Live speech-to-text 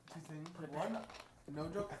things. One, no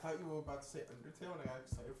joke, I thought you were about to say Undertale, and I got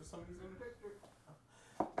excited for some reason.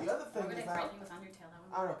 The other thing Why would is I that threaten you with Undertale?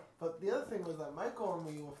 I don't know, but the other thing was that Michael and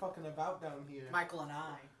me were fucking about down here. Michael and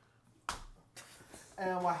I.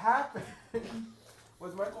 And what happened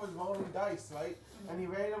was Michael was rolling dice, right? And he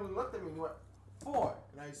randomly looked at me and he went, 4.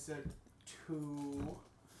 And I said, 2.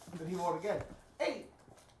 Then he rolled again. 8.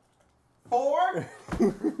 4?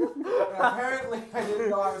 And apparently I didn't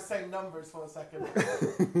know I was saying numbers for a second.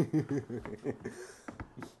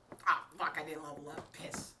 Ah, fuck, I didn't level up.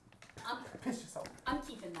 Piss. Piss yourself. I'm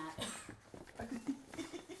keeping that.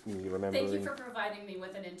 You remember? Thank you for providing me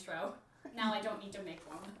with an intro. Now I don't need to make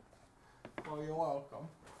one. Well, you're welcome.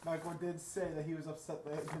 Michael did say that he was upset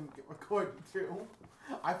that it didn't get recorded too.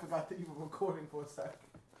 I forgot that you were recording for a sec.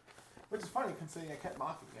 Which is funny considering I kept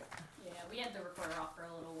mocking it. Yeah, we had the recorder off for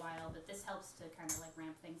a little while, but this helps to kind of like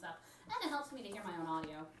ramp things up. And it helps me to hear my own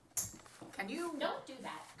audio. Can you? Don't do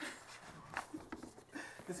that.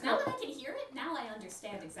 Now that I can hear it, now I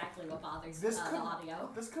understand exactly what bothers the audio.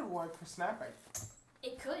 This could work for snapping.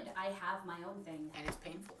 It could. I have my own thing. And it's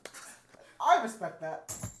painful. I respect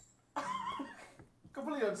that.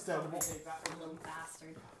 Completely understandable. Take that little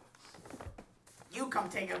bastard. You come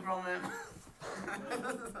take it from him.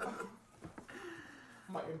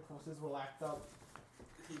 My impulses will act up.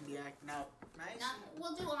 He'd be acting up. Nice.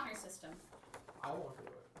 We'll do honor system. I won't do it.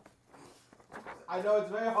 I know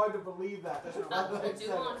it's very hard to believe that. We'll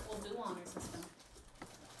do honor system.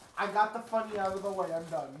 I got the funny out of the way. I'm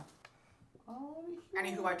done.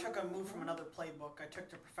 Anywho, I took a move from another playbook. I took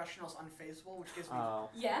the Professionals Unfazable, which gives me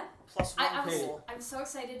Yeah? +1 cool. I'm so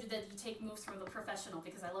excited that you take moves from the Professional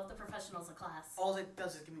because I love the Professional as a class. All it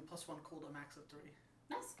does is give me +1 cool to max of 3.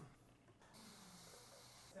 Nice.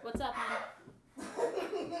 What's up, man?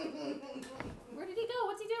 Where did he go?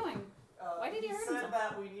 What's he doing? Why did he hurt himself? He said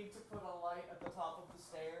that we need to put a light at the top of the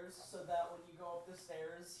stairs so that when you go up the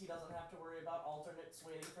stairs, he doesn't have to worry about alternates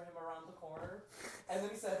waiting for him around the corner. And then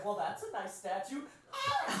he said, well, that's a nice statue.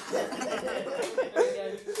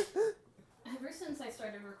 Ever since I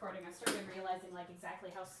started recording, I started realizing like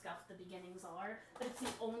exactly how scuffed the beginnings are. But it's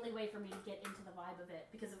the only way for me to get into the vibe of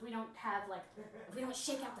it. Because if we don't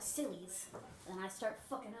shake out the sillies, then I start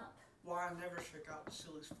fucking up. Well, I never shake out the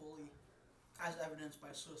sillies fully, as evidenced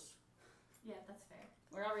by Sus. Yeah, that's fair.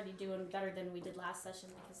 We're already doing better than we did last session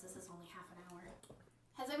because this is only half an hour.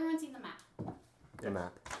 Has everyone seen the map? The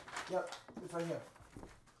map. Yep, it's right here.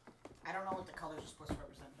 I don't know what the colors are supposed to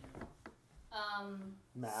represent here.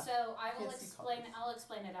 Map. So I will Fancy explain. colors. I'll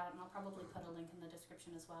explain it out, and I'll probably put a link in the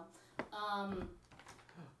description as well.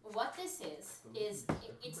 What this is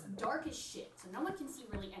it's dark as shit, so no one can see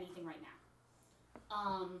really anything right now.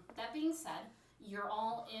 That being said, you're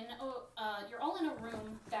all in a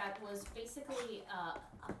room that was basically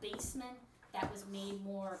a basement that was made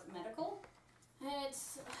more medical.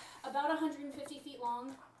 It's about 150 feet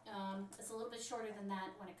long. It's a little bit shorter than that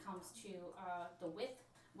when it comes to the width.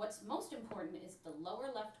 What's most important is the lower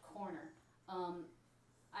left corner.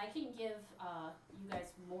 I can give you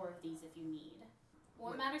guys more of these if you need.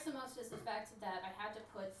 What matters the most is the fact that I had to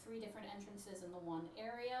put 3 different entrances in the one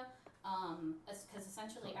area. Because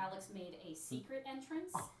essentially Alex made a secret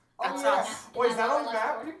entrance. That's yes. Wait, is that on the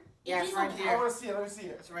map? Corner. Yeah, it's right I here. want to see it. Let me see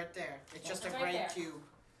it. It's right there. It's just It's a right gray there. cube.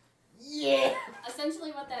 Yeah.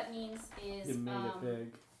 Essentially what that means is You made it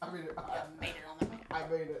big. I made it. I made it on the map. I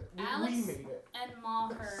made it. Alex We made it. and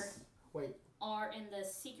Maher Wait. are in the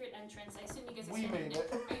secret entrance. I assume you guys are We standing made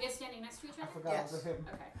it. Are you guys standing next to each I other? forgot Yes. it was him.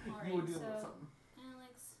 Okay. Alright, You were dealing with so something.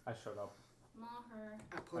 Alex, I showed up. Maher,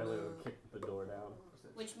 I I put literally kicked the door down.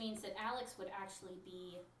 which means that Alex would actually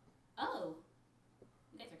be. Oh,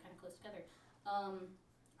 you guys are kind of close together.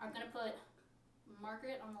 I'm gonna put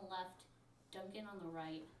Margaret on the left, Duncan on the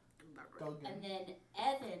right, Duncan. and then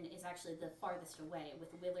Evan is actually the farthest away,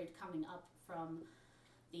 with Willard coming up from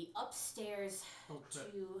the upstairs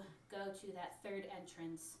to go to that third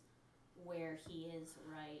entrance where he is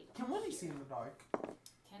right. Can Willie here. see in the dark?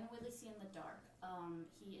 Can Willie see in the dark?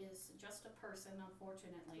 He is just a person,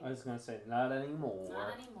 unfortunately. I was gonna say, not anymore.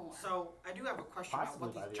 Not anymore. So, I do have a question Possibly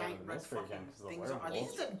about by what the these giant end of red this again, fucking 'cause the things are. Are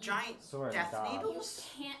werewolves. these the giant Swear to death God. you needles?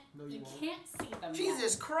 can't. No, You won't. can't see them.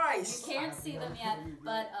 Jesus Yet. Christ! You can't I see have them no yet. idea.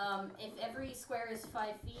 But if every square is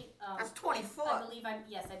 5 feet, That's 20 foot. I believe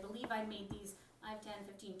I made these 5, 10,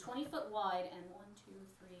 15, 20 foot wide, and 1, 2,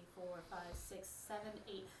 3, 4, 5, 6, 7,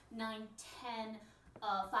 8, 9, 10,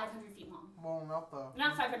 500 feet long. Rolling out the.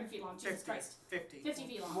 Not 500 feet long. Jesus 50. Christ. 50. 50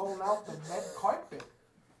 feet long. Rolling out the red carpet.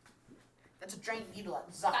 That's a giant needle that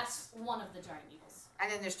That's sucks. one of the giant needles.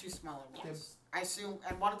 And then there's 2 smaller ones. Yes. I assume,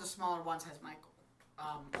 and one of the smaller ones has Michael.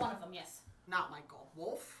 One of them, yes. Not Michael.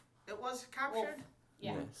 Wolf? It was captured?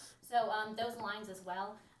 Yeah. Yes. So those lines as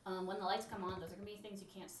well. When the lights come on, those are gonna be things you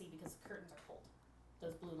can't see because the curtains are pulled.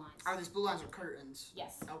 Those blue lines. Oh, these blue lines are curtains.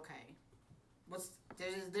 Yes. Okay.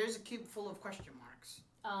 There's a cube full of question marks.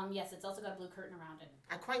 Yes, it's also got a blue curtain around it.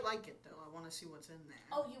 I quite like it though. I want to see what's in there.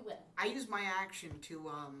 Oh, you will. I use my action to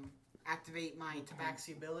activate my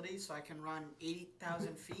tabaxi ability, so I can run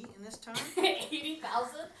 80,000 feet in this time.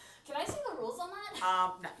 80,000? Can I see the rules on that?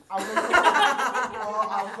 No.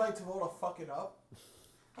 I would like to roll to fuck it up.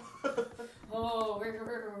 Oh,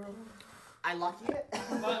 I lucky it.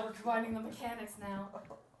 we're combining the mechanics now.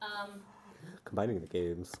 Combining the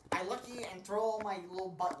games. I lucky it and throw all my little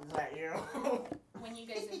buttons at you. When you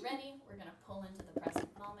guys are ready, we're gonna pull into the present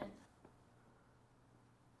moment.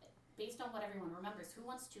 Based on what everyone remembers, who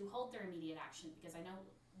wants to hold their immediate action? Because I know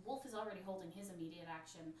Wolf is already holding his immediate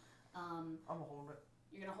action. I'm gonna hold it.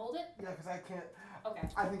 You're gonna hold it? Yeah, because I can't. Okay.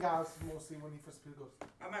 I think I was mostly when he first goes.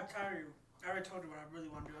 I'm not tired of you. I already told you what I really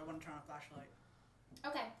want to do. I want to turn on a flashlight.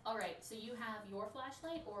 Okay, alright. So you have your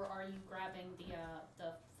flashlight, or are you grabbing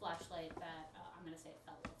the flashlight that, I'm gonna say it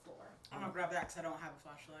fell to the floor? I'm gonna grab that because I don't have a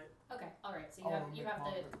flashlight. Okay, alright. So Oh, you have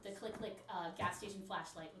Nick the click gas station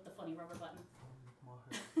flashlight with the funny rubber button.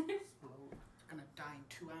 Explode. I'm gonna die in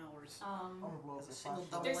 2 hours. I'm gonna blow up There's a the single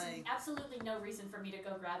flashlight. double- There's absolutely no reason for me to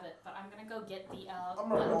go grab it, but I'm gonna go get the I'm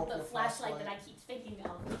gonna roll up the your flashlight that I flashlight. keep thinking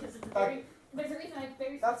of because it's a very there's a reason I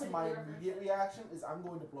very That's specifically my referenced immediate it. reaction. Is I'm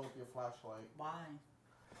going to blow up your flashlight. Why?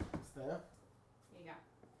 It's there. There you go.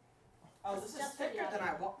 Oh, this is Just for the thicker than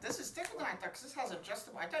I audio. This is thicker than I thought. Cause this has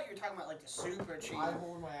adjustable. I thought you were talking about like the super cheap. I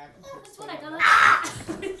hold my action. Oh, to that's what I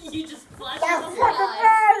explode. got. You just flashed That's the fucking flash.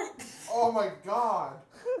 right! Oh my god.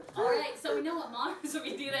 Alright, so we know what Mars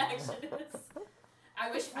immediate action is.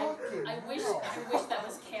 I wish Fucking I wish that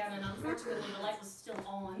was canon. Unfortunately the light was still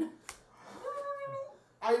on.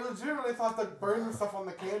 I legitimately thought that burning stuff on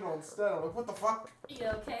the candle instead. I'm like, what the fuck? You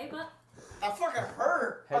okay, but That fucking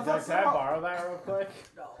hurt. Hey, I Doug, thought can I somehow- borrow that real quick?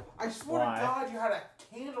 No. I swear Why? to God, you had a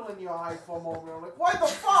candle in your eye for a moment. I'm like, what the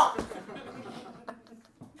fuck?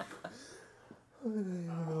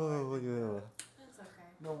 it's okay.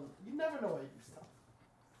 No, you never know how you do stuff.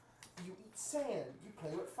 You eat sand. You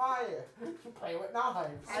play with fire. You play with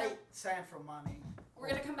knives. I eat sand for money. We're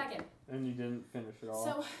gonna come back in. And you didn't finish it all.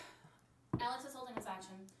 So, Alex is holding his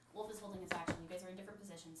action. Wolf is holding his action. You guys are in different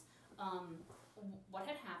positions. What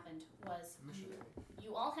had happened was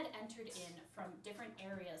you all had entered in from different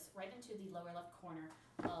areas right into the lower left corner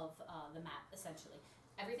of the map, essentially.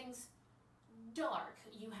 Everything's dark.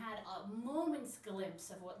 You had a moment's glimpse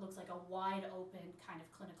of what looks like a wide open kind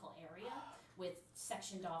of clinical area with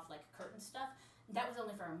sectioned off like curtain stuff. That was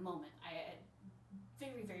only for a moment.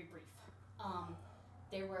 Very, very brief.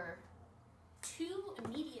 There were two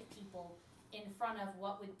immediate people in front of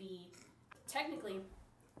what would be technically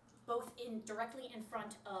both directly in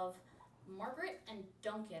front of Margaret and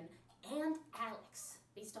Duncan and Alex,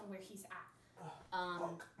 based on where he's at.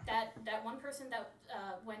 That one person that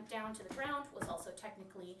went down to the ground was also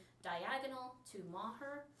technically diagonal to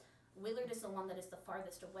Maher. Willard is the one that is the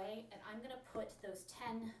farthest away, and I'm gonna put those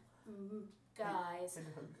 10 guys.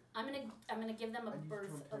 I'm gonna give them a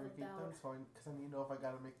berth of about. Because I need to know if I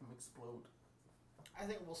gotta make them explode. I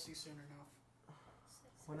think we'll see soon enough.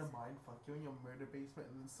 When a mind fuck you in your murder basement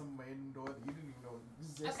and then some random door that you didn't even know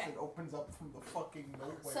existed opens up from the fucking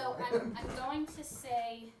nowhere. So I'm going to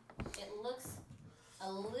say it looks a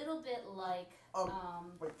little bit like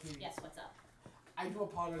Wait, Katie. yes, what's up? I do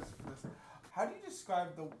apologize for this. How do you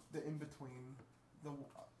describe the in between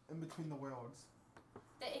the worlds?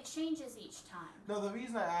 It changes each time. No, the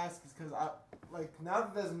reason I ask is because now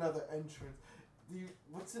that there's another entrance,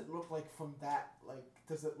 what's it look like from that? Like,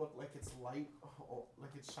 does it look like it's light or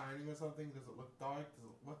like it's shining or something? Does it look dark?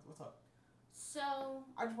 What's up? So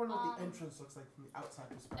I just wonder what the entrance looks like from the outside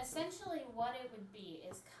perspective. essentially what it would be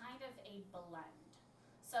is kind of a blend.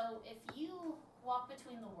 So if you walk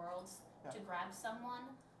between the worlds to grab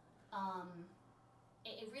someone,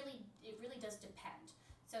 it really does depend.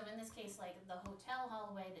 So in this case, like the hotel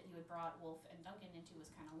hallway that you had brought Wolf and Duncan into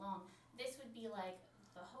was kind of long. This would be like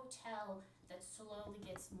the hotel that slowly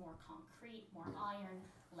gets more concrete, more iron,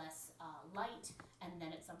 less light, and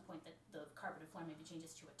then at some point the carpeted floor maybe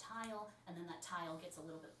changes to a tile, and then that tile gets a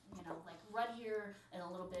little bit, like ruddier and a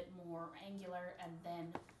little bit more angular, and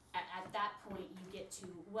then at that point you get to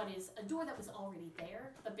what is a door that was already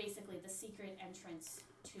there, but basically the secret entrance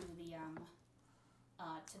to the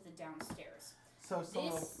downstairs. So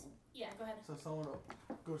someone, Go ahead. so someone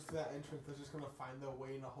goes to that entrance that's just gonna find their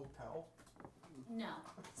way in a hotel. No.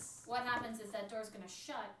 What happens is that door's gonna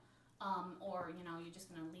shut, or you're just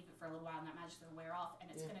gonna leave it for a little while and that magic's gonna wear off, and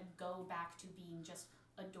it's gonna go back to being just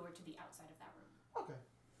a door to the outside of that room. Okay.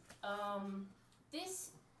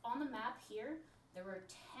 This, on the map here, there were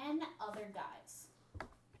 10 other guys.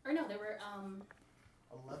 Or no, there were,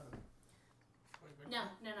 11. no.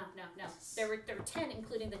 There were 10,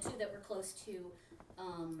 including the 2 that were close to,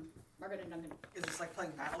 Margaret and Duncan. Is this like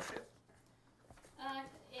playing Battleship?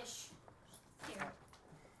 Ish. Here.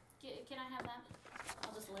 Can I have that?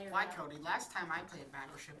 I'll just layer Why, it out. Cody? Last time I played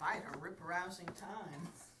Battleship, I had a rip-rousing time.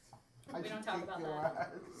 We don't talk about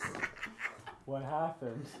that. What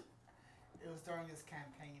happened? It was during this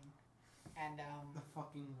campaign, and The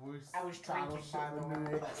fucking worst. I was drinking, by the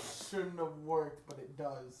battleship way. that shouldn't have worked, but it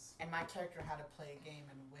does. and my character had to play a game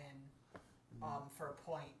and win, for a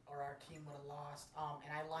point, or our team would have lost.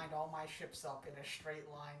 And I lined all my ships up in a straight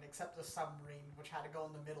line, except the submarine, which had to go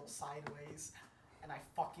in the middle sideways, and I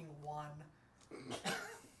fucking won.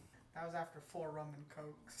 That was after 4 rum and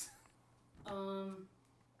cokes.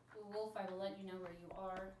 Wolf, I will let you know where you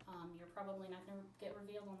are. You're probably not going to get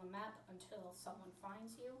revealed on the map until someone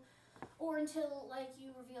finds you. Or until, like,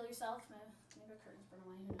 you reveal yourself. Maybe a curtain's burned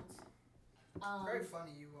away, who knows. Very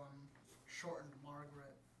funny you shortened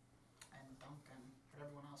Margaret and Duncan, but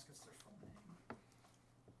everyone else gets their full name.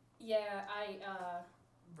 Yeah,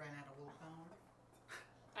 Ran out of willpower.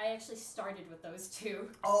 I actually started with those 2.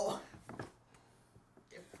 Oh!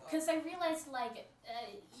 Because I realized, like,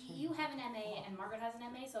 you have an MA and Margaret has an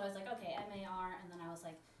MA, so I was like, okay, MAR, and then I was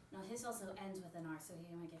like, no, his also ends with an R, so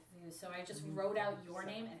he might get confused. So I just wrote out your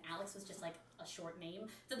name, and Alex was just, like, a short name.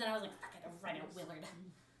 So then I was like, I gotta write out Willard.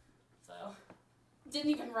 So,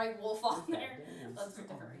 didn't even write Wolf on there. Those for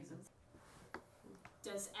different reasons.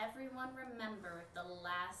 Does everyone remember the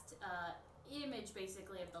last image,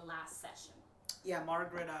 basically, of the last session? Yeah,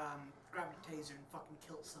 Margaret grabbed a taser and fucking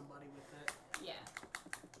killed somebody with it. Yeah.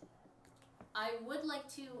 I would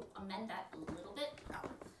like to amend that a little bit.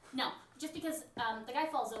 No, just because the guy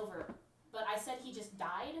falls over, but I said he just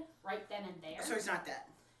died right then and there. So he's not dead.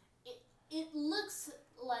 It looks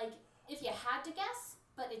like if you had to guess,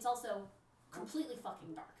 but it's also completely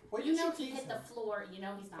fucking dark. Where You did know she he tase hit the him? floor, you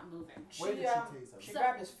know he's not moving. Where did she tase him? She So-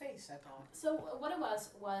 grabbed his face, I thought. So what it was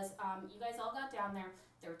you guys all got down there.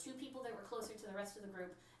 There were 2 people that were closer to the rest of the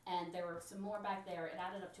group, and there were some more back there. It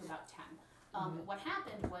added up to about 10. What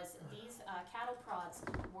happened was these cattle prods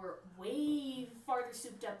were way farther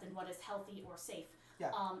souped up than what is healthy or safe.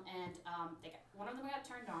 Yeah. One of them got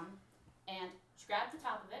turned on, and she grabbed the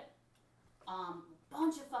top of it.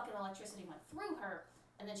 Bunch of fucking electricity went through her,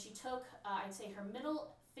 and then she took, I'd say, her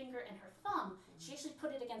middle finger and her thumb. She actually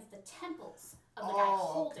put it against the temples of the guy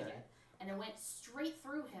holding okay. it, and it went straight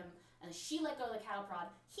through him. And then she let go of the cattle prod.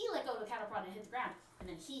 He let go of the cattle prod and hit the ground, and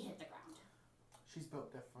then he hit the ground. She's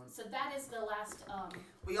built different. So that is the last.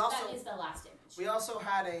 We also that is the last image. we also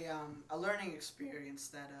had a learning experience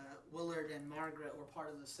that Willard and Margaret were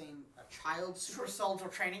part of the same child super soldier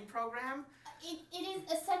training program. It is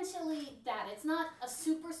essentially that. It's not a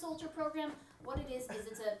super soldier program. What it is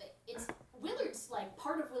it's Willard's, like,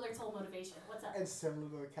 part of Willard's whole motivation. What's up? And similar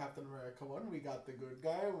to the Captain America one, we got the good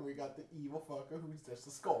guy and we got the evil fucker who's just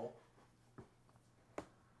a skull.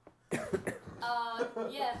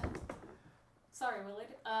 Yeah. Sorry, Willard.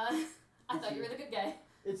 I thought you were the good guy.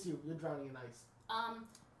 It's you. You're drowning in ice.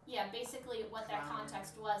 Yeah, basically what that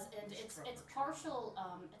context was, and it's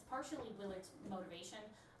partially Willard's motivation.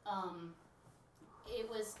 It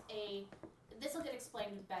was this will get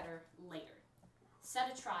explained better later.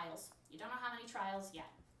 Set of trials. You don't know how many trials yet.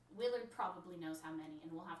 Willard probably knows how many,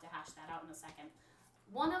 and we'll have to hash that out in a second.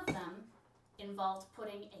 One of them involved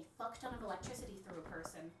putting a fuck ton of electricity through a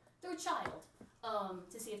person, through a child,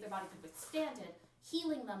 to see if their body could withstand it,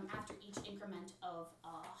 healing them after each increment of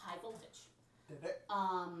high voltage. Did it?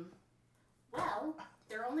 Well,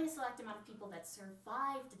 there are only a select amount of people that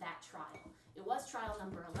survived that trial. It was trial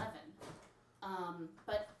number 11.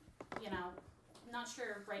 But, not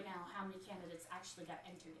sure right now how many candidates actually got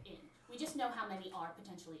entered in. We just know how many are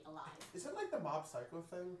potentially alive. Is it like the Mob Psycho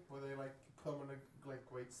thing where they like put them in great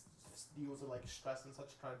deals of like stress and such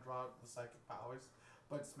to try to draw out the psychic powers,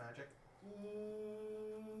 but it's magic?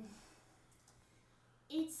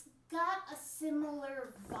 It's got a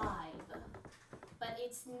similar vibe, but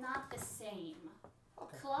it's not the same.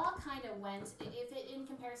 Okay. Claw kind of went, in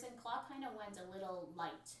comparison, Claw kind of went a little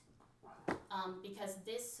light. Because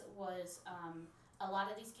this was, a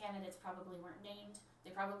lot of these candidates probably weren't named,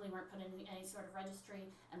 they probably weren't put in any sort of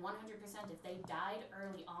registry, and 100% if they died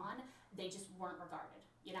early on, they just weren't regarded.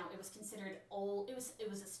 It was considered old, it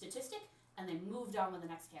was a statistic, and they moved on with the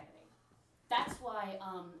next candidate. That's why,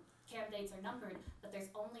 candidates are numbered, but there's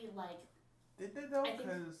only Did they though? I think-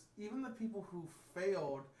 Because even the people who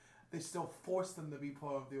failed, they still forced them to be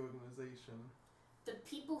part of the organization. the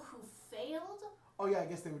people who failed. Oh yeah, I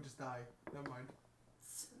guess they would just die. Never mind.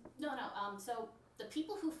 No. So the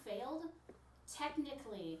people who failed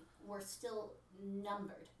technically were still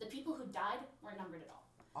numbered. The people who died weren't numbered at all.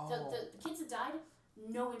 Oh. So the kids that died,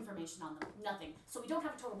 no information on them, nothing. So we don't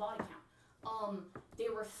have a total body count.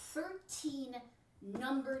 There were 13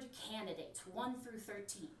 numbered candidates, 1 through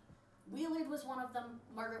 13. Willard was one of them,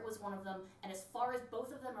 Margaret was one of them, and as far as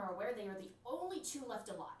both of them are aware, they are the only 2 left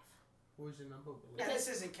alive. What was your number? Billy? Yeah, this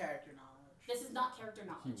isn't character knowledge. This is not character He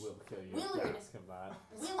knowledge. will kill you Willard- if you ask him that.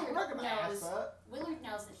 I'm not gonna ask knows. that. Willard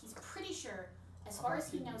knows that he's pretty sure, as far as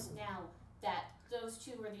he knows now, that those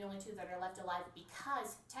 2 were the only 2 that are left alive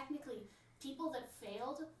because technically people that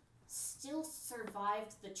failed still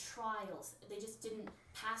survived the trials. They just didn't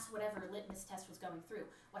pass whatever litmus test was going through.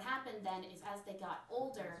 What happened then is as they got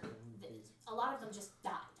older, a lot of them just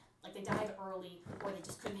died. Like they died early or they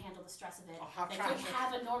just couldn't handle the stress of it. Oh, how They couldn't tragic.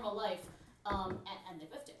 have a normal life, and they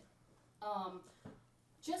lived it.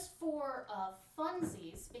 Just for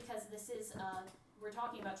funsies, because this is, we're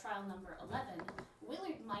talking about trial number 11,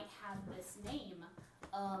 Willard might have this name,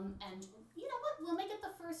 and you know what, we'll make it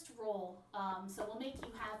the first roll, so we'll make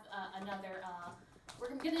you have another, we're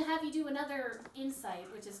gonna have you do another insight,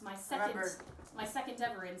 which is my second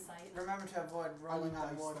ever insight. Remember to avoid I rolling need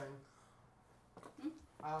on dice wood. thing.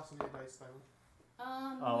 I also need a dice thing.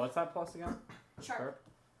 Oh, what's that plus again? Sharp.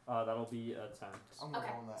 That'll be a 10. I'm gonna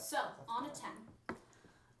Okay, roll on that. so That's on a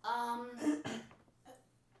fine. 10,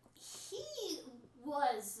 he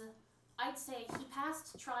was, I'd say he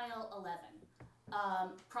passed trial 11.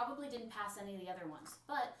 Probably didn't pass any of the other ones,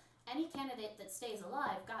 but any candidate that stays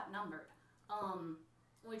alive got numbered,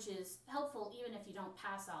 which is helpful even if you don't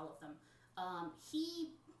pass all of them.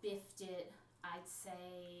 He biffed it, I'd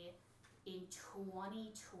say, in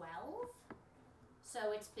 2012.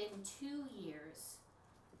 So it's been 2 years.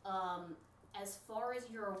 As far as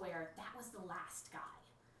you're aware, that was the last guy.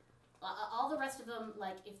 All the rest of them,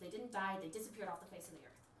 like, if they didn't die, they disappeared off the face of the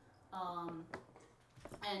earth.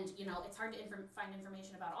 And, you know, it's hard to find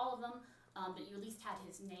information about all of them, but you at least had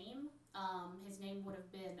his name. His name would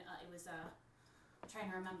have been, it was I'm trying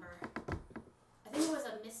to remember. I think it was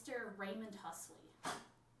a Mr. Raymond Husley.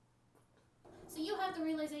 So you have the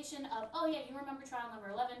realization of, oh yeah, you remember trial number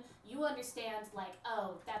 11. You understand, like,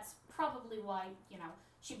 oh, that's probably why, you know,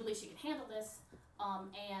 she believes she can handle this.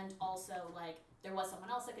 And also, like, there was someone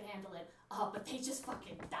else that could handle it, but they just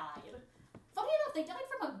fucking died. Funny enough, they died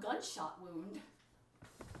from a gunshot wound.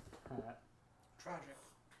 Tragic.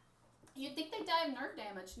 You'd think they died of nerve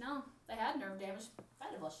damage. No, they had nerve damage.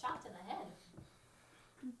 Kind of a shot to the head.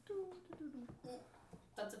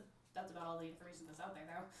 That's about all the information that's out there,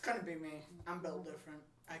 though. Couldn't be me. I'm built different.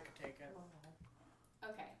 I could take it.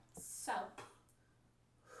 Okay, so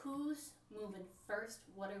who's moving first?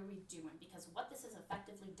 What are we doing? Because what this has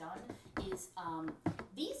effectively done is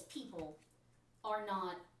these people are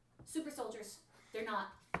not super soldiers. They're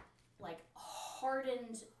not like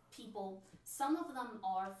hardened people. Some of them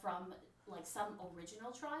are from like some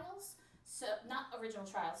original trials. So not original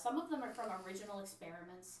trials. Some of them are from original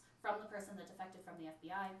experiments from the person that defected from the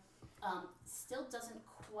FBI. Still doesn't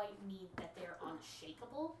quite mean that they're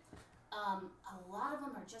unshakable. A lot of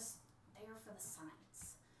them are just there for the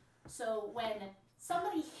science. So when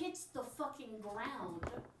somebody hits the fucking ground,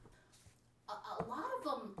 a lot of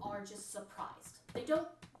them are just surprised.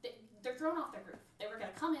 They're thrown off their groove. They were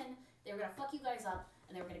gonna come in, they were gonna fuck you guys up,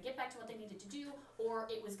 and they were gonna get back to what they needed to do, or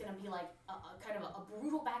it was gonna be like a kind of a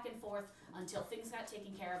brutal back and forth until things got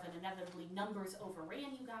taken care of and inevitably numbers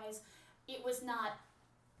overran you guys. It was not.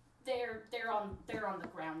 They're on the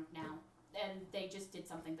ground now, and they just did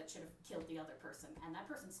something that should have killed the other person, and that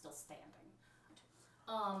person's still standing.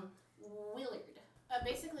 Willard.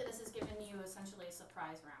 Basically, this is giving you essentially a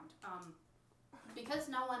surprise round. Because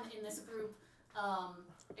no one in this group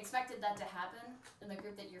expected that to happen in the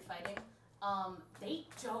group that you're fighting. They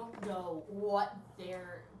don't know what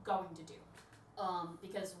they're going to do.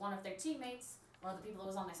 Because one of their teammates, one of the people that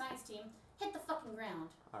was on my science team, hit the fucking ground.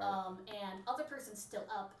 And other person's still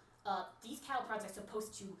up. These cattle prods are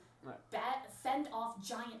supposed to fend off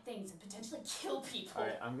giant things and potentially kill people.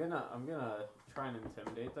 Alright, I'm gonna try and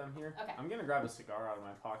intimidate them here. Okay. I'm gonna grab a cigar out of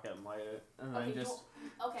my pocket and light it, and then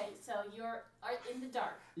Okay, so you're in the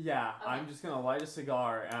dark. yeah, Okay. I'm just gonna light a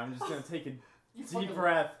cigar, and I'm just gonna take a You deep fucking-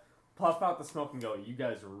 breath, puff out the smoke, and go, you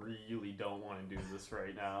guys really don't want to do this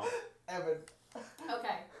right now. Evan,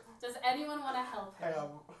 Okay. Does anyone want to help hey, him?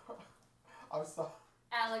 I'm sorry.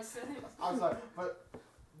 Alex. I'm sorry, but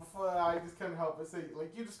before I just couldn't help but say,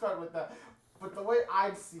 like you described it like that, but the way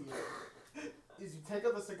I see it, is you take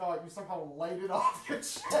out the cigar, you somehow light it off your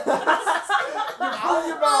chest. You put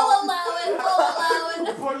your mouth. I'll allow it.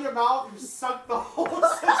 You put your mouth. You suck the whole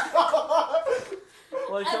cigar.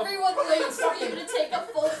 Like Everyone waits for you to take a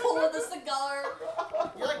full pull of the cigar.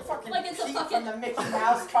 You're like fucking Like it's a Pete fucking- from the Mickey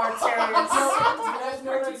Mouse cartoons. You guys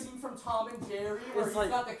know that scene from Tom and Jerry where It's he's like-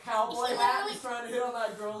 got the cowboy He's hat and literally- he's trying to hit on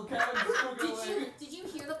that girl cat and just walk away. Did you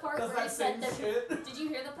hear the part Does where he that said same that? shit Did you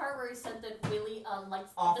hear the part where he said that Willie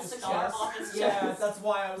lights off the his cigar chest? off his chest? Yeah, that's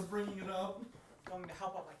why I was bringing it up. Going to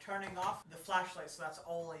help out by turning off the flashlight, so that's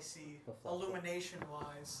all I see, The flashlight.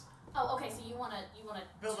 illumination-wise. Oh, okay. So you wanna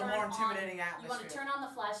Build a turn more on- intimidating You wanna atmosphere. turn on the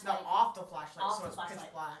No, flashlight. off the flashlight, Off so the it's pitch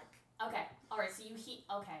flashlight. black. Okay. All right. So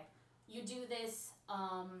okay. You do this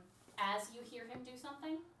as you hear him do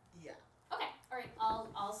something. Yeah. Okay. All right.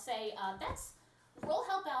 I'll say that's roll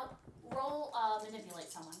help out. Roll manipulate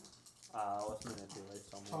someone. let's manipulate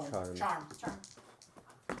someone. Charm. Charm. Charm.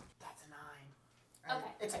 That's a 9. And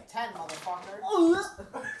Okay. It's a 10, motherfucker.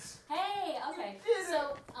 Hey. Okay. did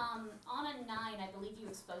So on a 9, I believe you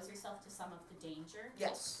expose yourself to some of the danger.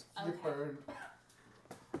 Yes. You Okay. burn.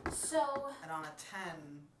 So And on a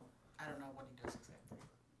 10, I don't know what he does exactly.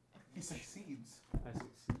 He succeeds. I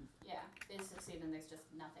succeed. yeah, they succeed and there's just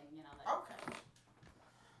nothing, that. Okay.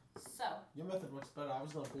 So Your method works better. I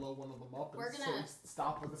was gonna blow one of them up and We're say, gonna-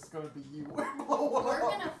 stop, but it's gonna be you. Blow one we're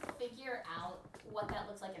up. gonna figure out what that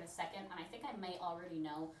looks like in a second, and I think I may already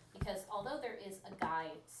know because although there is a guy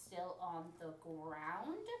still on the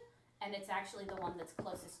ground, and it's actually the one that's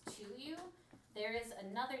closest to you, there is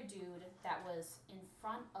another dude that was in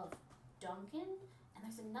front of Duncan, and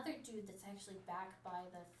there's another dude that's actually back by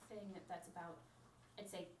the thing that's about, I'd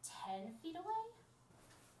say, 10 feet away.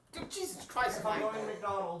 Dude, Jesus Christ, If I'm going to Michael.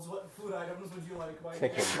 McDonald's, what food items would you like, Mike?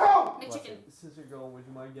 Chicken. Go! McChicken. Scissor girl, would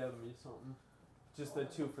you mind giving me something? Just the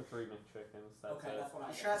 2 for $3 McChickens. That's Okay, it. that's what I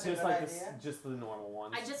You got. sure that's a Just good like idea? just the normal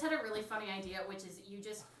ones. I just had a really funny idea, which is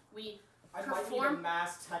we I might need a perform-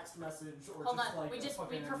 mass text message or hold just on, like we a just we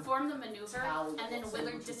fucking perform the maneuver towel and then or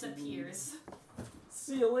Willard something you need. disappears.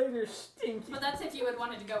 See you later, stinky. But that's if you had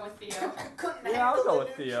wanted to go with Theo. Couldn't Yeah, I'll handle go the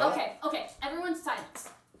with new Theo. job. Okay, everyone silence.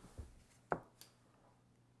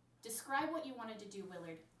 Describe what you wanted to do,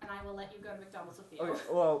 Willard, and I will let you go to McDonald's with Theo. Okay,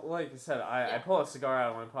 well, like I said, I Yeah. pull a cigar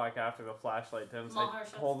out of my pocket after the flashlight dims. Maher I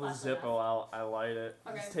shuts pull the the flashlight Zippo out. I light it.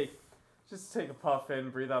 Okay. Just take a puff in,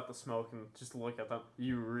 breathe out the smoke, and just look at them.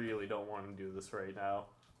 You really don't want to do this right now.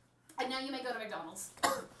 And now you may go to McDonald's.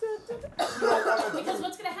 You don't wanna Because do-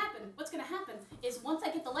 what's gonna happen is once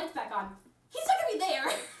I get the lights back on, he's not gonna be there.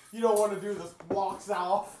 You don't want to do this. Walks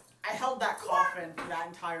off. I held that cough in for that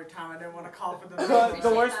entire time. I didn't want to cough into I the appreciate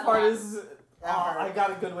The worst that a part lot. is, That hurt. I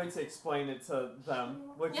got a good way to explain it to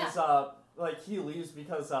them, which Yeah. is like he leaves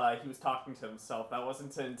because he was talking to himself. That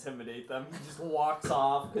wasn't to intimidate them. He just walks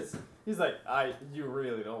off because he's like, you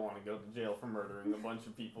really don't want to go to jail for murdering a bunch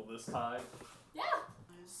of people this time. Yeah.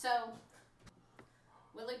 So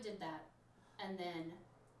Willard did that, and then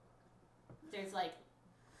there's like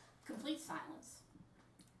complete silence,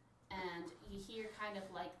 and you hear kind of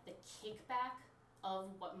like the kickback of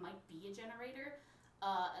what might be a generator,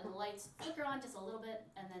 and the lights flicker on just a little bit,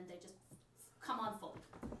 and then they just come on fully.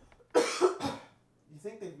 You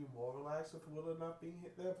think they'd be more relaxed with Willard not being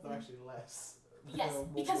hit there, but they're actually less. Yes, They're more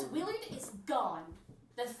because worried. Willard is gone.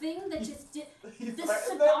 The thing that just did He the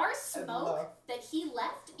threatened them cigar and smoke left. that he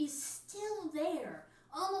left is still there,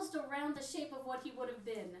 almost around the shape of what he would have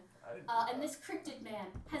been. I didn't And do this cryptid man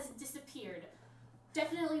has disappeared.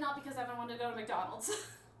 Definitely not because everyone wanted to go to McDonald's.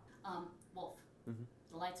 Wolf, Mhm.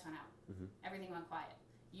 the lights went out. Mhm. Everything went quiet.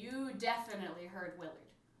 You definitely heard Willard.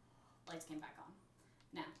 Lights came back on.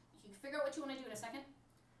 Now, you can figure out what you want to do in a second.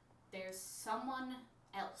 There's someone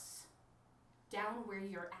else down where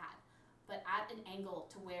you're at, but at an angle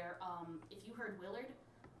to where, if you heard Willard,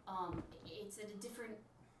 it's at a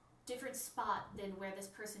different spot than where this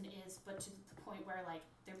person is, but to the point where like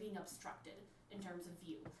they're being obstructed in terms of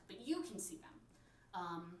view, but you can see them.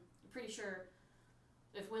 I'm pretty sure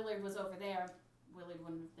if Willard was over there, Willard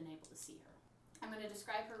wouldn't have been able to see her. I'm going to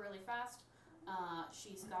describe her really fast.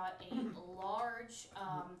 She's got a large,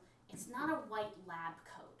 it's not a white lab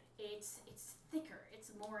coat. It's thicker.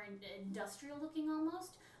 It's more industrial looking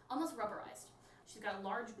almost rubberized. She's got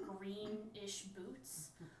large greenish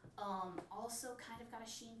boots. Also kind of got a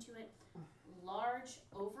sheen to it. Large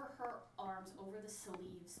over her arms, over the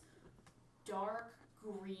sleeves, dark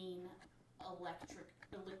green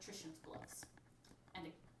electrician's gloves, and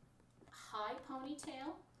a high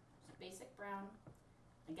ponytail, basic brown,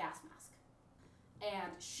 a gas mask.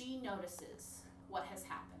 And she notices what has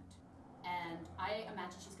happened. And I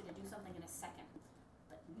imagine she's going to do something in a second.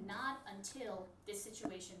 But not until this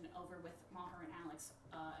situation over with Maher and Alex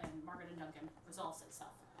and Margaret and Duncan resolves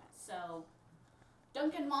itself. So,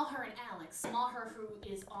 Duncan, Maher, and Alex. Maher, who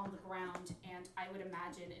is on the ground, and I would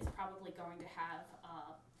imagine is probably going to have,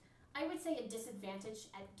 I would say, a disadvantage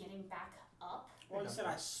at getting back up. Well, you said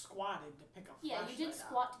I squatted to pick up. Yeah, you did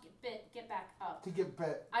squat to get back up. To get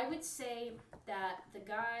bit. I would say that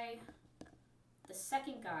the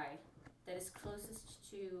second guy that is closest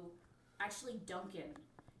to actually Duncan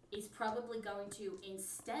is probably going to,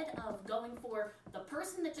 instead of going for the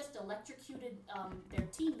person that just electrocuted their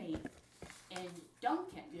teammate and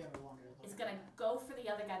Duncan, Yeah, we wanted to is gonna go for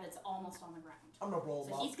the other guy that's almost on the ground. I'm gonna blow him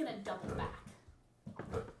So up. he's gonna double back.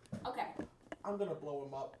 Okay. I'm gonna blow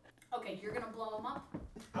him up. Okay, you're gonna blow him up.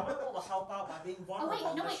 I was able to help out by being vulnerable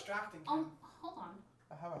and no, wait. distracting him. Hold on.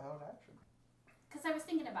 I have a held action. Because I was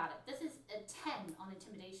thinking about it. This is a 10 on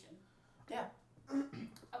intimidation. Yeah.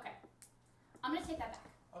 Okay. I'm gonna take that back.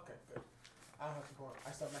 Okay, good. I don't have to go on.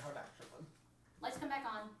 I still have my held action one. Lights come back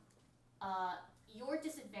on. Your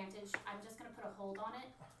disadvantage, I'm just gonna put a hold on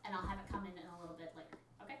it, and I'll have it come in a little bit later.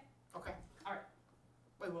 Okay? Okay. Alright.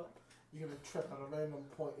 Wait, what? You're gonna trip at a random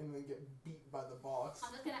point and then get beat by the boss.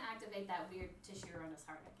 I'm just gonna activate that weird tissue around his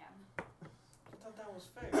heart again. I thought that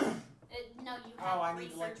was fair. No, you Oh, I have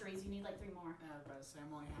 3 need, like- surgeries. You need like 3 more. Yeah, I was about to say,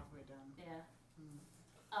 I'm only halfway done. Yeah.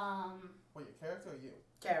 Hmm. Wait, your character or you?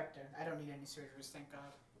 Character. I don't need any surgeries, thank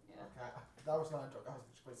God. Yeah. Okay, that was not a joke. I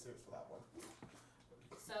was quite serious for that one.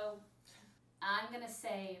 So, I'm gonna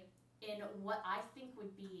say, in what I think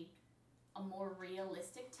would be a more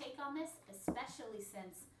realistic take on this, especially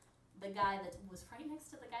since the guy that was right next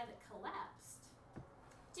to the guy that collapsed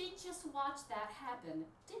did just watch that happen,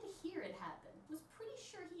 did hear it happen, was pretty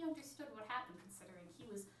sure he understood what happened, considering he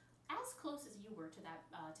was as close as you were to that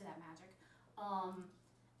magic,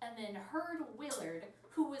 and then heard Willard,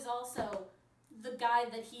 who was also the guy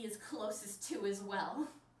that he is closest to as well.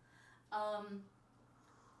 I'm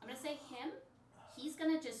gonna say him. He's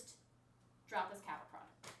gonna just drop his cattle prod.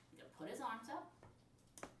 He's gonna put his arms up,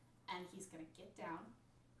 and he's gonna get down,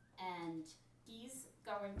 and he's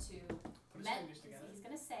going to Put his fingers together. he's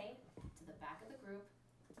gonna say to the back of the group,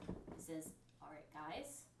 he says, "All right,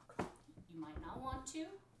 guys, you might not want to.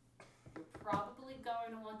 You're probably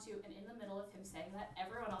going to want to." And in the middle of him saying that,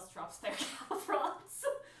 everyone else drops their cattle prods.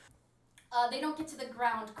 They don't get to the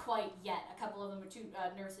ground quite yet. A couple of them are too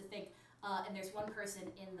nervous to think. And there's one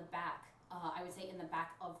person in the back, I would say in the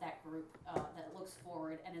back of that group, that looks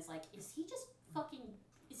forward and is like, is he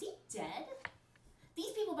dead?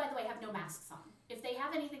 These people, by the way, have no masks on. If they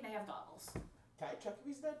have anything, they have goggles. Can I check if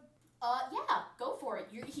he's dead? Yeah, go for it.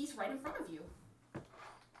 He's right in front of you.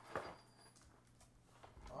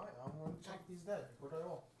 Alright, I'm gonna check if he's dead. What do I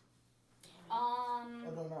roll? I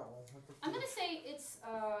don't know. I'm gonna say it's,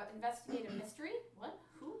 investigate a mystery. What?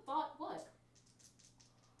 Who bought what?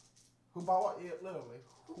 Who bought what? Yeah, literally.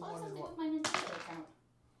 Who Who bought wanted something what? with my Nintendo account?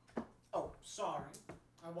 Oh, sorry.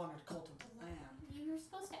 I wanted Cult of the Lamb. You were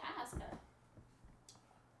supposed to ask.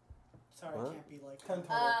 Sorry, What? I can't be like 10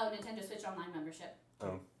 total. Oh, Nintendo Switch Online membership.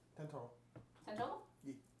 10 total. 10 total?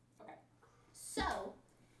 Yeah. Okay. So,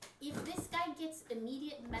 if this guy gets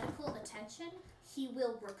immediate medical attention, he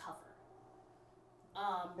will recover.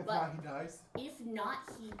 If But not, he dies. if not,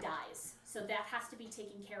 he dies. So that has to be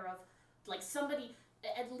taken care of. Like somebody,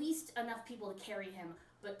 at least enough people to carry him,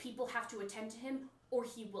 but people have to attend to him or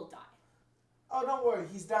he will die. Oh, don't worry.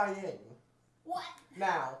 He's dying. What?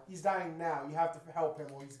 Now. He's dying now. You have to help him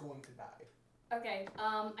or he's going to die. Okay,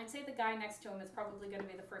 I'd say the guy next to him is probably going to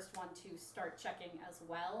be the first one to start checking as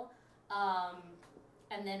well.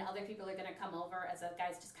 And then other people are going to come over as a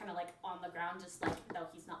guy's just kind of like on the ground, just like, no,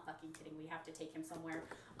 he's not fucking kidding. We have to take him somewhere.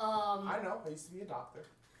 I know. I used to be a doctor.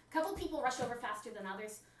 A couple people rush over faster than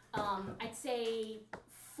others. I'd say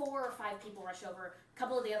 4 or 5 people rush over. A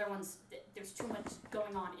couple of the other ones, there's too much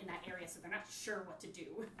going on in that area, so they're not sure what to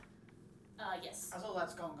do. Yes. As all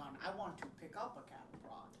that's going on, I want to pick up a cattle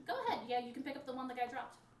prod. Go ahead. Yeah, you can pick up the one the guy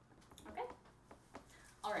dropped. Okay?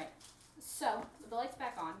 Alright. So, with the lights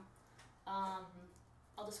back on,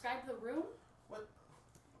 I'll describe the room.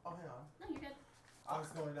 Oh, hang on. No, you're good. I was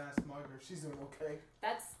going to ask Margaret if she's doing okay.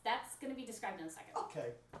 That's going to be described in a second.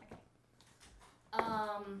 Okay.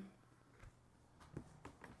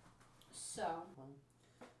 So,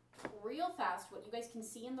 real fast, what you guys can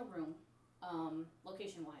see in the room,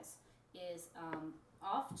 location-wise, is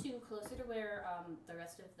off to closer to where the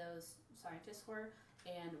rest of those scientists were,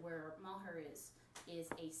 and where Maher is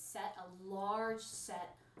a large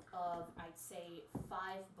set of, I'd say, 5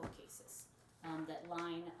 bookcases that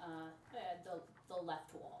line the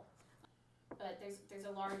left wall. But there's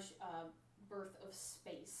a large berth of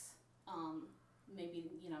space maybe,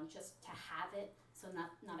 just to have it, so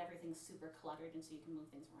not everything's super cluttered and so you can move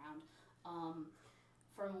things around.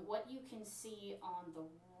 From what you can see on the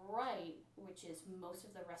right, which is most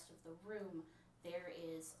of the rest of the room, there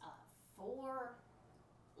is 4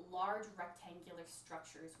 large rectangular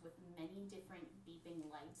structures with many different beeping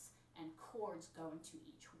lights and cords going to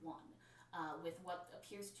each one, with what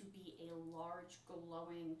appears to be a large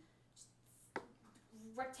glowing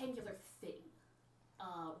rectangular thing,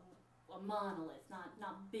 a monolith,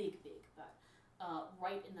 not big, but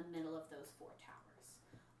right in the middle of those 4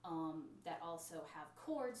 towers, that also have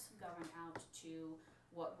cords going out to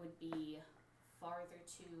what would be farther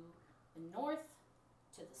to the north,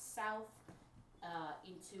 to the south,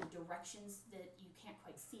 into directions that you can't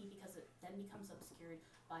quite see because it then becomes obscured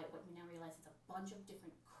by what you now realize is a bunch of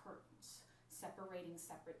different curtains separating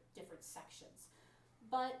different sections.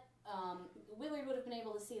 But Willard would have been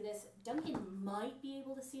able to see this. Duncan might be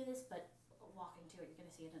able to see this, but walking to it, you're going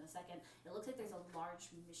to see it in a second. It looks like there's a large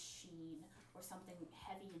machine or something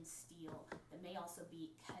heavy and steel that may also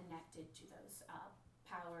be connected to those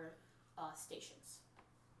power stations.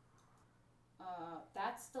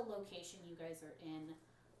 That's the location you guys are in.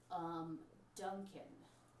 Duncan,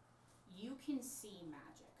 you can see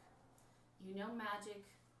magic. You know magic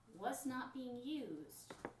was not being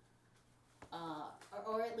used.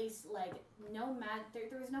 Or at least, like,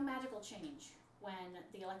 there was no magical change when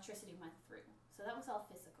the electricity went through. So that was all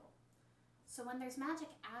physical. So when there's magic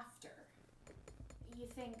after, you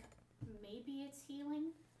think maybe it's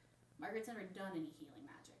healing? Margaret's never done any healing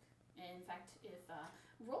magic. In fact, if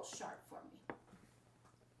roll sharp for me.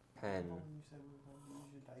 10. When you said we were going to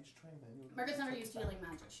use your dice tray, then you would Margaret's never take used it back. healing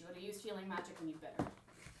magic. She would have used healing magic when you bit her.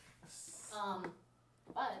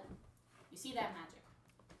 But you see that magic.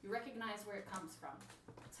 You recognize where it comes from.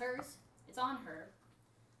 It's hers. It's on her.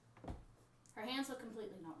 Her hands look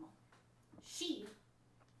completely normal. She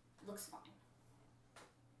looks fine.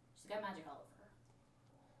 She's got magic all over her.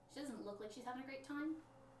 She doesn't look like she's having a great time,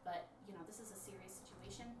 but, this is a serious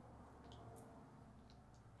situation.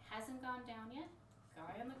 Hasn't gone down yet.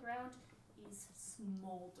 Guy on the ground is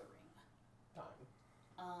smoldering. Fine.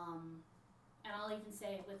 And I'll even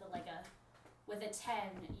say with a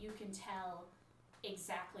 10, you can tell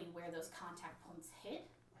exactly where those contact points hit,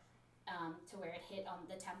 to where it hit on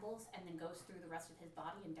the temples and then goes through the rest of his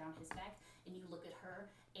body and down his neck, and you look at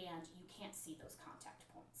her and you can't see those contact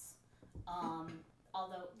points.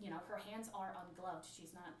 Although, her hands are ungloved.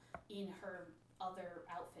 She's not in her other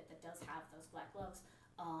outfit that does have those black gloves.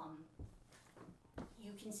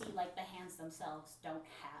 You can see, like, the hands themselves don't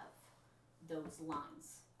have those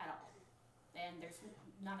lines at all. And there's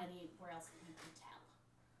not anywhere else that you can tell.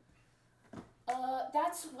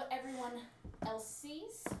 That's what everyone else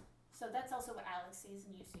sees. So that's also what Alex sees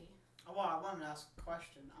and you see. Well, I wanted to ask a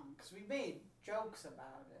question, because we made jokes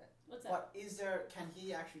about it. What's that? But can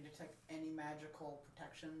he actually detect any magical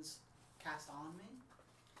protections cast on me?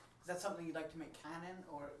 Is that something you'd like to make canon,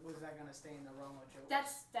 or was that going to stay in the realm of jokes?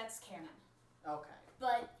 That's canon. Okay.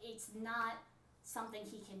 But it's not something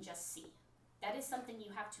he can just see. That is something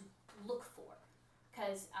you have to look for.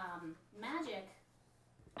 Because magic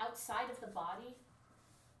outside of the body,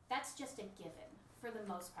 that's just a given for the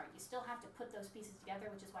most part. You still have to put those pieces together,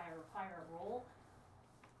 which is why I require a roll.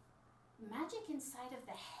 Magic inside of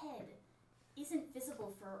the head isn't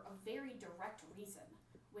visible for a very direct reason,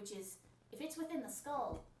 which is if it's within the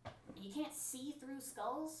skull and you can't see through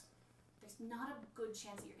skulls, there's not a good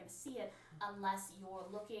chance that you're going to see it unless you're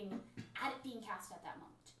looking at it being cast at that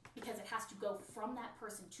moment, because it has to go from that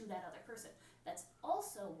person to that other person. That's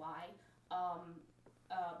also why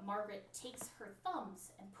Margaret takes her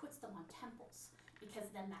thumbs and puts them on temples, because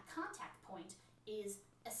then that contact point is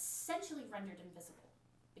essentially rendered invisible,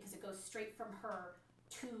 because it goes straight from her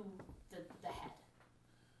to the head.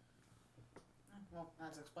 Well,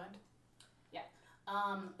 that's explained.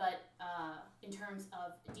 But in terms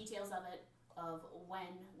of details of it, of when,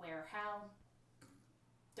 where, how,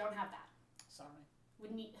 don't have that. Sorry.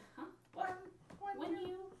 Wouldn't you, huh? What? When When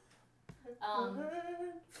you,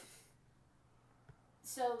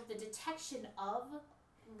 so the detection of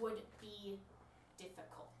would be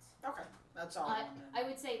difficult. Okay, that's all. I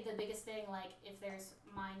would say the biggest thing, like, if there's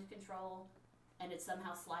mind control and it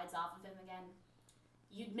somehow slides off of him again,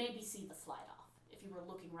 you'd maybe see the slide off if you were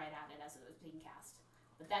looking right at it as it was being cast.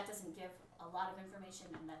 But that doesn't give a lot of information,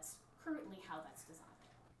 and that's currently how that's designed.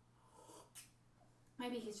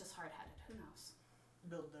 Maybe he's just hard-headed, who knows?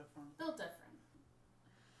 Build different. Built different.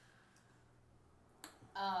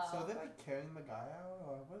 So they're like carrying the guy out,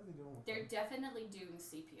 or what are they doing with They're him? definitely doing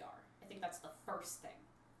CPR. I think that's the first thing.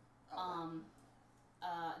 Okay.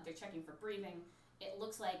 They're checking for breathing. it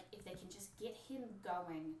looks like if they can just get him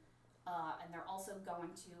going, and they're also going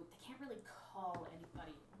to, they can't really call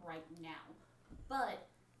anybody right now, but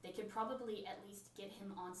they could probably at least get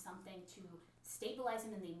him on something to stabilize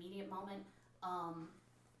him in the immediate moment,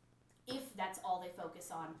 if that's all they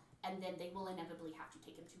focus on, and then they will inevitably have to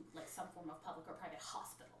take him to like some form of public or private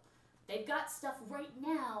hospital. They've got stuff right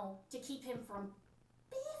now to keep him from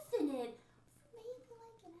biffing it for maybe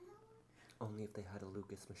like an hour. Only if they had a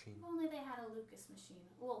Lucas machine. If only they had a Lucas machine.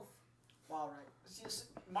 Wolf. Well, right.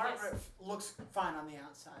 Margaret looks fine on the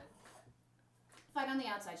outside. Fine on the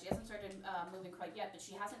outside. She hasn't started moving quite yet, but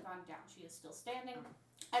she hasn't gone down. She is still standing.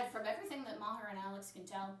 And from everything that Maher and Alex can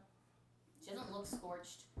tell, she doesn't look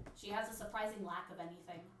scorched. She has a surprising lack of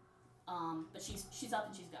anything. But she's up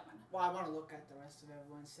and she's going. Well, I want to look at the rest of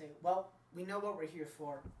everyone and say, well, we know what we're here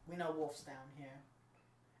for. We know Wolf's down here.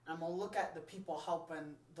 And I'm going to look at the people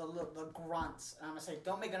helping the grunts. And I'm going to say,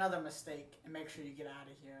 don't make another mistake and make sure you get out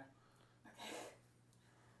of here. Okay.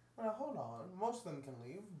 Well, hold on. Most of them can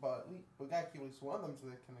leave, but we gotta keep at least one of them so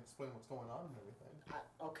they can explain what's going on and everything.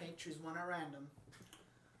 Okay, choose one at random.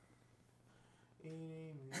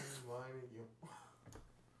 Eeny, meeny, miny, you.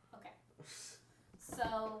 Okay.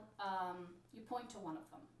 So, you point to one of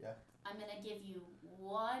them. Yeah. I'm going to give you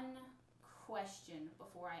one question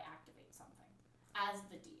before I activate something. As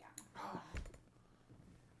the DM.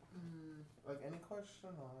 Like any question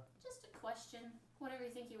or? Just a question. Whatever you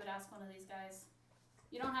think you would ask one of these guys.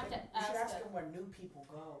 You don't have to You should ask ask them where new people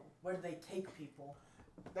go. Where do they take people?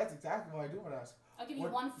 That's exactly what I do want to ask. I'll give you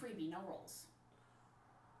What- one freebie, no rolls.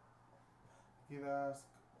 You'd ask,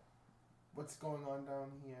 what's going on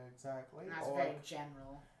down here exactly? That's or, very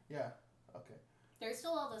general. yeah, okay. There's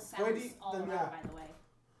still all the Where do sounds you- all then, around, yeah. by the way.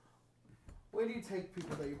 Where do you take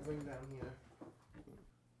people that you bring down here?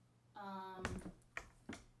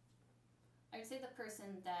 I would say the person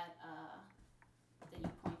that you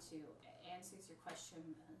point to answers your question.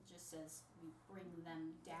 Just says we bring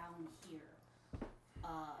them down here.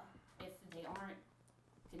 If they aren't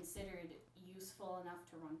considered useful enough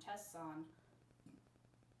to run tests on,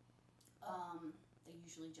 they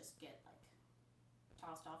usually just get like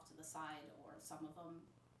tossed off to the side, or some of them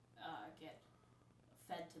get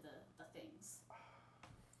fed to the things.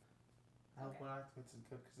 I hope Okay. what activates is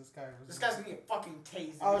good because this guy was. This guy's gonna get fucking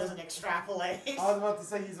tased. I He was- doesn't extrapolate. I was about to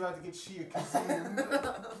say he's about to get Shia consumed.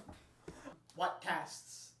 What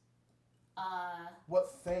tests?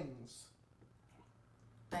 What things?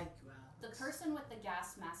 Thank you, The Alex. person with the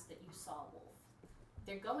gas mask that you saw, Wolf,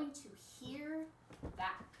 they're going to hear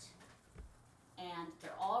that, and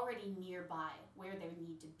they're already nearby where they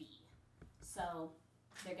need to be. So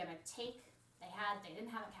they're gonna take. They didn't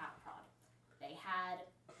have a cattle prod. They had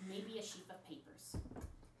maybe a sheaf of papers.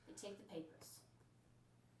 They take the papers,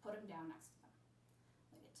 put them down next to them.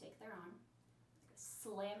 They're gonna take their arm, they're gonna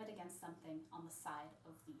slam it against something on the side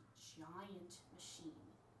of the giant machine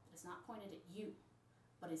that is not pointed at you,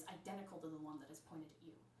 but is identical to the one that is pointed at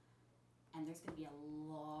you. And there's going to be a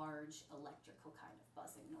large electrical kind of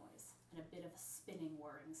buzzing noise and a bit of a spinning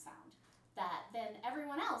whirring sound that then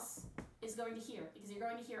everyone else is going to hear, because you're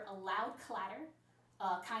going to hear a loud clatter,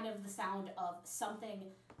 kind of the sound of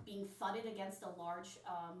something being thudded against a large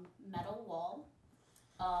metal wall,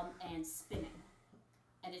 and spinning.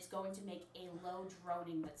 And it's going to make a low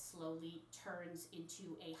droning that slowly turns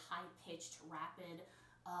into a high-pitched, rapid,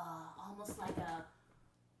 almost like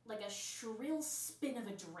a shrill spin of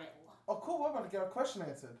a drill. Oh, cool. We're about to get our question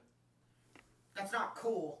answered. That's not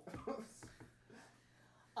cool.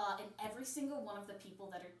 And every single one of the people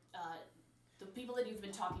that are, the people that you've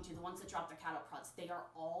been talking to, the ones that dropped their cattle prods, they are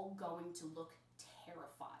all going to look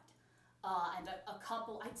terrified. And a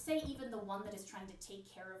couple, I'd say even the one that is trying to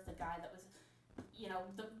take care of the guy that was,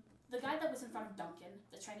 the guy that was in front of Duncan,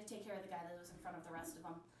 that's trying to take care of the guy that was in front of the rest of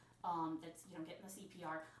them, that's, getting the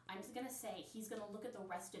CPR, I'm just gonna say, he's gonna look at the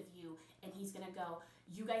rest of you, and he's gonna go,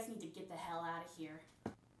 you guys need to get the hell out of here.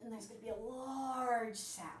 And there's gonna be a large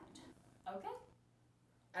sound. Okay?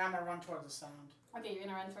 And I'm gonna run towards the sound. Okay, you're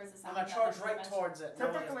gonna run towards the I'm sound. gonna Yeah, charge that's right much. towards it.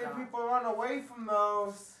 knowing it's Typically, gone. people run away from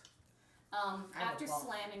those. I have After a problem.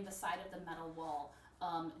 slamming the side of the metal wall,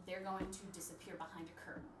 they're going to disappear behind a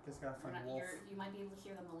curtain. Just gotta We're find not- Wolf. you might be able to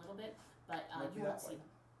hear them a little bit, but Might be you won't that see way.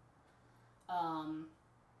 them.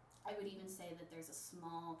 I would even say that there's a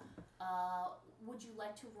small. Would you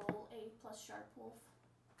like to roll a plus sharp, Wolf?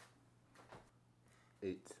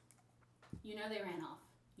 8. You know they ran off.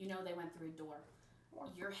 You know they went through a door.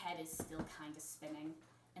 Your head is still kind of spinning,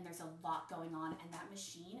 and there's a lot going on, and that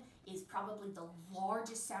machine is probably the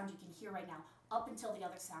largest sound you can hear right now, up until the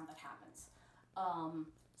other sound that happens.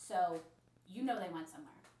 So you know they went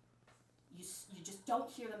somewhere. You just don't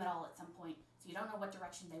hear them at all at some point. So You don't know what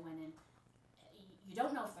direction they went in. You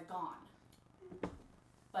don't know if they're gone,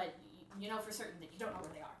 but you know for certain that you don't know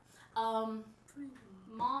where they are.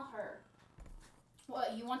 Maher,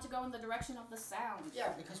 what, you want to go in the direction of the sound?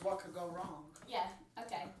 Yeah, because what could go wrong? Yeah,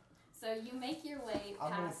 okay. So you make your way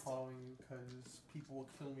I'm only past... following you because people will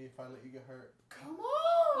kill me if I let you get hurt. Come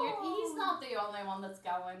on! He's not the only one that's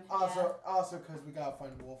going. Also because we gotta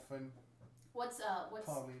find Wolf and What's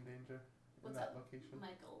probably in danger in what's that up, location.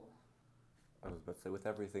 Michael? I was about to say, with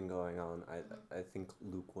everything going on, I think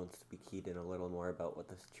Luke wants to be keyed in a little more about what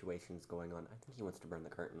the situation's going on. I think he wants to burn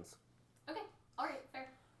the curtains. All right, fair.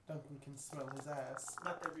 Duncan can smell his ass.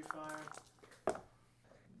 Let there be fire.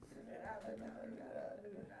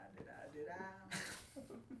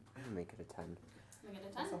 I'm gonna make it a 10. Can we get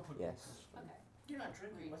a 10? Yes. Okay. You're not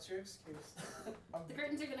drinking. What's your excuse? The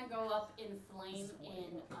curtains are gonna go up in flame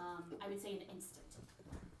in, I would say, an instant.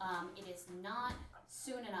 It is not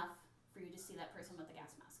soon enough for you to see that person with the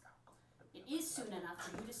gas mask. It is soon enough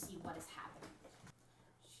for you to see what is happening.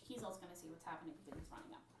 He's also gonna see what's happening because he's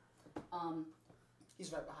running up.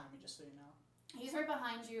 He's right behind me, just so you know. He's right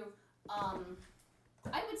behind you.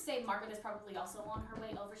 I would say Margaret is probably also on her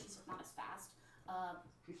way over. She's just not as fast.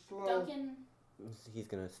 She's slow. Duncan. He's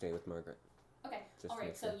gonna stay with Margaret. Okay. Just All to right.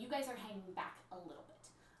 make So sure. you guys are hanging back a little bit,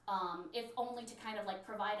 if only to kind of like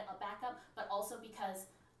provide a backup, but also because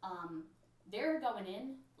they're going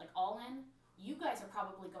in, like all in. You guys are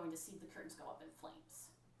probably going to see the curtains go up in flames.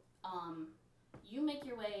 You make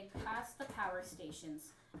your way past the power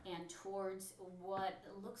stations and towards what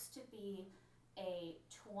looks to be a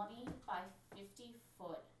 20 by 50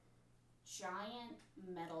 foot giant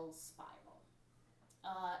metal spiral.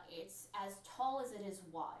 It's as tall as it is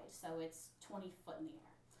wide, so it's 20 foot in the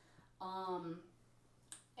air.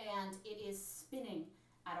 And it is spinning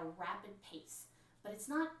at a rapid pace, but it's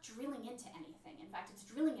not drilling into anything. In fact, it's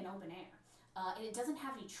drilling in open air. And it doesn't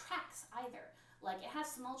have any tracks either. Like, it has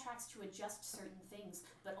small tracks to adjust certain things,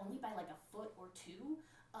 but only by like a foot or two.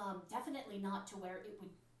 Definitely not to where it would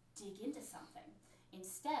dig into something.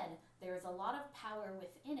 Instead, there is a lot of power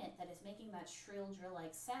within it that is making that shrill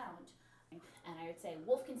drill-like sound. And I would say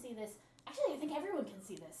Wolf can see this. Actually, I think everyone can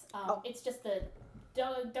see this. It's just the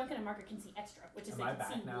Duncan and Margaret can see extra, which is Am they I can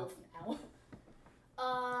back see now? Wolf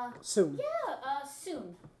now. Soon. Yeah,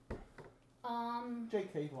 soon.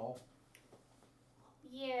 JK lol.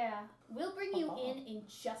 Yeah, we'll bring you in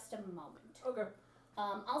just a moment. Okay.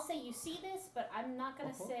 I'll say you see this, but I'm not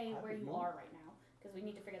gonna say where you Happy are right now because we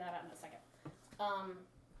need to figure that out in a second.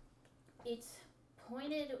 It's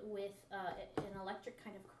pointed with an electric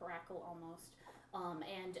kind of crackle almost,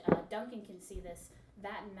 and Duncan can see this.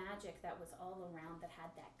 That magic that was all around that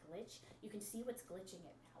had that glitch, you can see what's glitching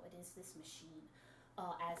it now. It is this machine.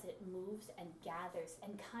 As it moves and gathers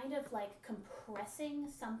and kind of like compressing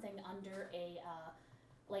something under a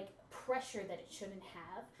like pressure that it shouldn't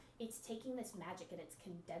have. It's taking this magic and it's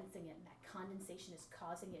condensing it, and that condensation is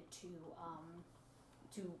causing it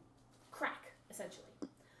to crack essentially,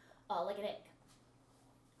 like an egg.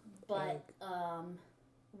 But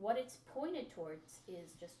what it's pointed towards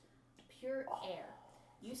is just pure air.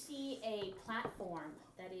 You see a platform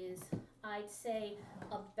that is, I'd say,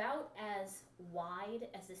 about as wide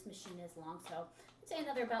as this machine is long, so I'd say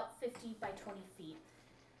another about 50 by 20 feet.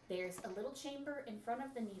 There's a little chamber in front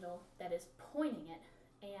of the needle that is pointing it,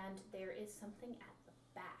 and there is something at the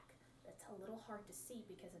back that's a little hard to see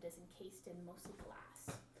because it is encased in mostly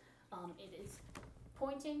glass. It is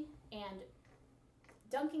pointing, and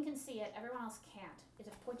Duncan can see it, everyone else can't. It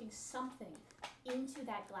is pointing something into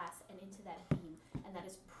that glass and into that beam, and that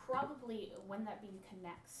is probably when that beam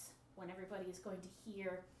connects, when everybody is going to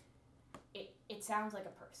hear, it sounds like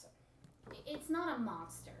a person. It's not a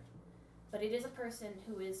monster, but it is a person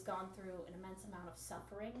who has gone through an immense amount of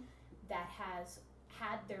suffering that has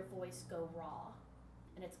had their voice go raw,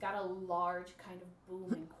 and it's got a large kind of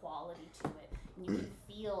booming quality to it. And you can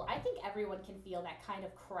feel, I think everyone can feel that kind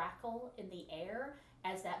of crackle in the air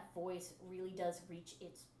as that voice really does reach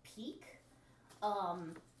its peak.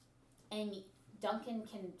 And Duncan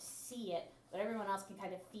can see it, but everyone else can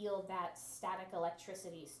kind of feel that static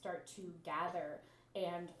electricity start to gather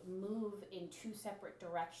and move in two separate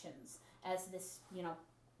directions as this,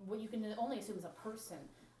 what you can only assume is a person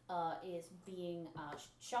is being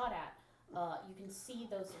shot at. You can see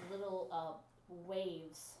those little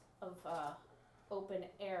waves of open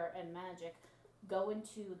air and magic go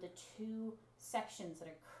into the two sections that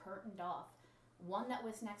are curtained off. One that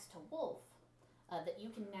was next to Wolf, that you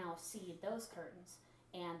can now see those curtains,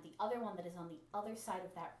 and the other one that is on the other side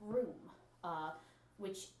of that room,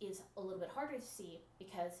 which is a little bit harder to see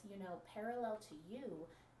because, parallel to you,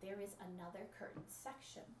 there is another curtain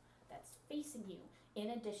section that's facing you,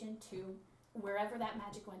 in addition to wherever that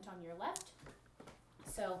magic went on your left.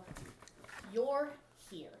 So you're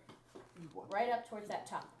here, right up towards that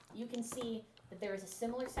top. You can see that there is a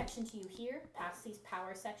similar section to you here, past these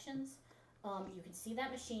power sections. You can see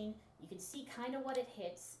that machine. You can see kind of what it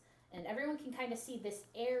hits, and everyone can kind of see this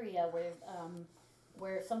area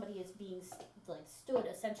where somebody is being stood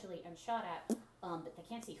essentially and shot at, but they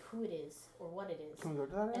can't see who it is or what it is. Can we go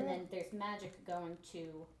to that area? And then there's magic going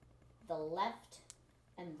to the left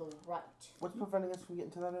and the right. What's preventing us from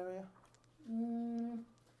getting to that area?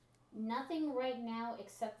 Nothing right now,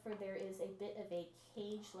 except for there is a bit of a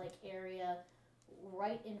cage-like area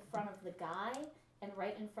right in front of the guy and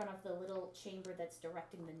right in front of the little chamber that's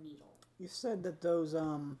directing the needle. You said that those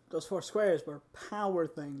 4 squares were power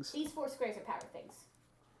things. These 4 squares are power things.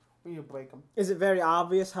 We need to break them. Is it very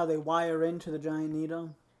obvious how they wire into the giant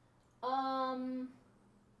needle? I'm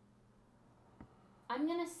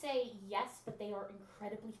gonna say yes, but they are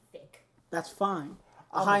incredibly thick. That's fine.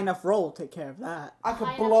 A high enough roll will take care of that. I could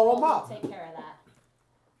High blow enough them roll up. will take care of that.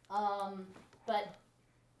 But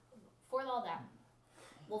for all that,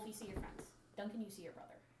 Wolf, you see your friends. Duncan, you see your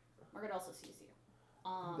brother. Margaret also sees you.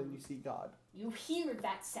 Then you see God. You hear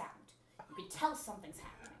that sound. You can tell something's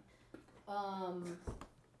happening.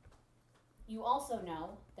 You also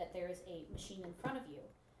know that there is a machine in front of you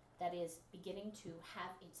that is beginning to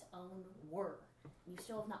have its own whir. You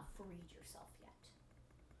still have not freed yourself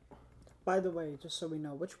yet. By the way, just so we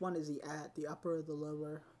know, which one is he at? The upper or the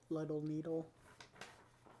lower little needle?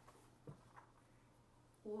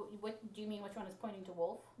 What do you mean? Which one is pointing to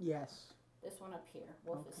Wolf? Yes. This one up here.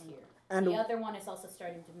 Wolf is here. And The other one is also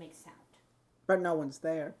starting to make sound. but no one's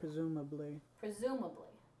there, presumably. Presumably.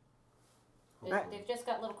 I- They've just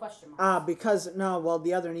got little question marks. Because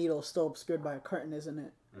the other needle is still obscured by a curtain, isn't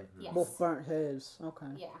it? Yes. Wolf burnt his. Okay.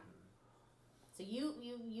 Yeah. So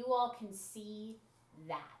you all can see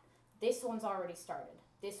that. This one's already started.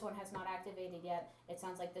 This one has not activated yet. It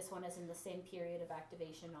sounds like this one is in the same period of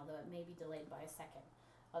activation, although it may be delayed by a second.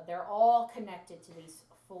 They're all connected to these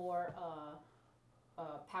 4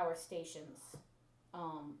 power stations,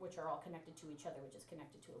 which are all connected to each other, which is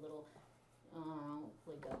connected to a little,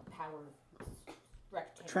 like a power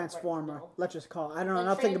rectangle. Transformer. Right in the middle. Let's just call it. I don't know The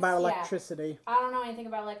nothing about yeah. electricity. I don't know anything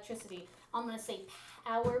about electricity. I'm going to say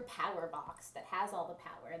power box that has all the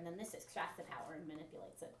power, and then this extracts the power and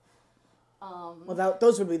manipulates it. Well,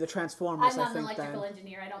 those would be the transformers, I'm I not an think, electrical then.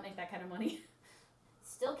 engineer. I don't make that kind of money.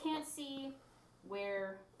 Still can't see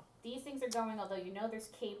where these things are going, although you know there's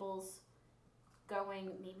cables going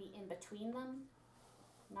maybe in between them.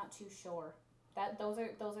 Not too sure. Those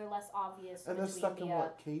are less obvious. And they're between stuck in the,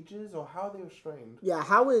 what, cages? Or how are they restrained? Yeah,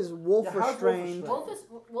 how is Wolf Yeah, how's Wolf restrained?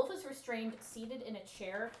 restrained? Wolf is restrained, seated in a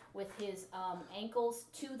chair with his ankles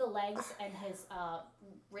to the legs and his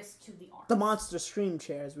wrist to the arms. The monster stream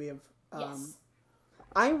chairs we have. Yes.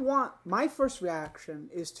 My first reaction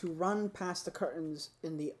is to run past the curtains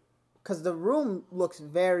because the room looks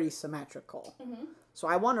very symmetrical. Mm-hmm. So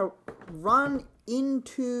I want to run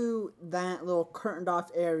into that little curtained off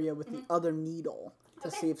area with the other needle to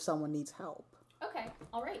Okay. see if someone needs help. Okay,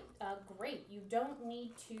 all right, great. You don't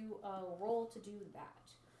need to roll to do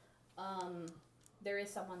that. There is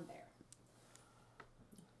someone there.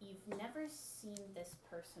 You've never seen this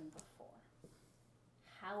person before.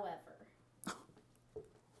 However,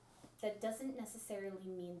 that doesn't necessarily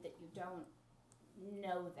mean that you don't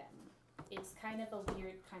know them. It's kind of a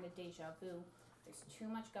weird kind of deja vu. There's too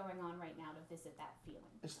much going on right now to visit that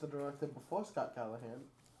feeling. It's the director before Scott Callahan.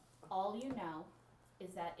 All you know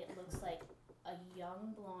is that it looks like a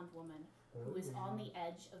young blonde woman who is on the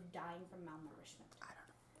edge of dying from malnourishment.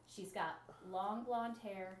 She's got long blonde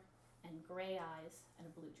hair and gray eyes and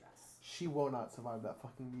a blue dress. She will not survive that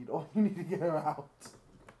fucking needle. You need to get her out.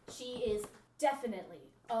 She is definitely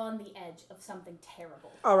on the edge of something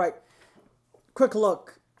terrible. All right. Quick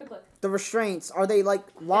look. Quick look. The restraints, are they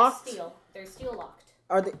locked? They're steel. They're steel locked.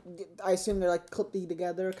 Are they? I assume they're clipped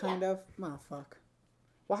together, kind of. Oh fuck.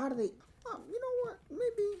 Well, how do they? Oh, you know what?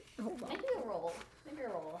 Maybe. Hold on. Maybe a roll. Maybe a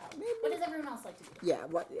roll will help. Maybe. What does everyone else like to do? Yeah.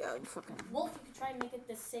 What? Yeah. Fucking. Wolf, you could try and make it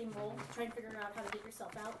this same roll. Try and figure out how to get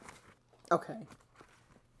yourself out. Okay.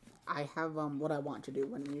 I have what I want to do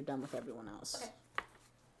when you're done with everyone else. Okay.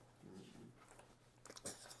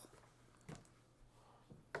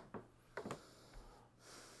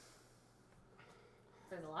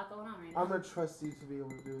 There's a lot going on right now. I'm gonna trust you to be able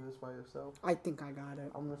to do this by yourself. I think I got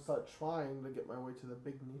it. I'm gonna start trying to get my way to the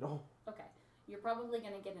big needle. Okay. You're probably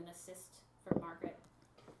going to get an assist from Margaret.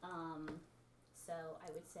 So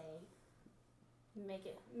I would say make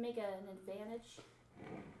an advantage.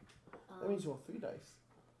 That means you roll 3 dice.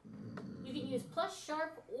 You can use plus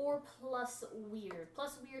sharp or plus weird.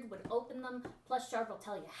 Plus weird would open them. Plus sharp will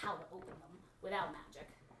tell you how to open them without magic.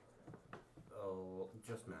 Oh,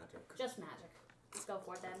 just magic. Just magic. Let's go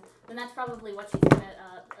for it then. Then that's probably what she's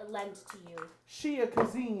gonna lend to you. Shia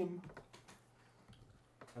Kazim.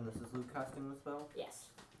 And this is Luke casting the spell? Yes.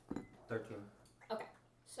 13.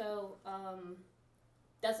 So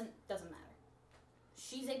doesn't matter.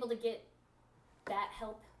 She's able to get that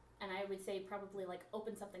help, and I would say probably like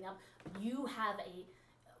open something up. You have a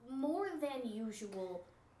more than usual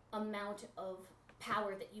amount of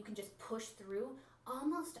power that you can just push through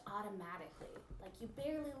almost automatically. Like you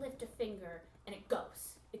barely lift a finger and it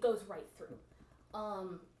goes right through.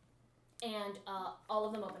 And all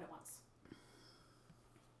of them open at once.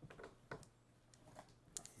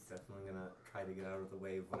 He's definitely gonna try to get out of the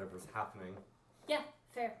way of whatever's happening. Yeah,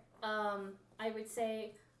 fair. I would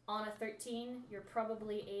say on a 13, you're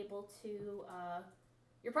probably able to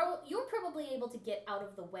you're probably able to get out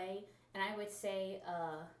of the way, and I would say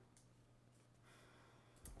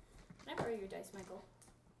can I borrow your dice, Michael?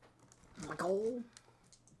 Michael.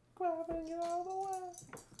 Grabbing it out of the way.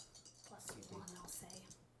 +1, I'll say.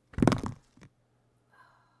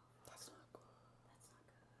 That's not good.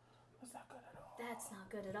 That's not good at all. That's not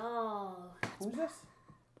good at all. Who's this?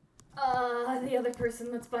 The other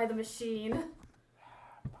person that's by the machine.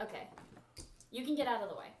 Okay. You can get out of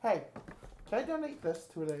the way. Hey, can I donate this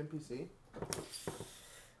to an NPC?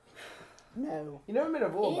 No. You never made a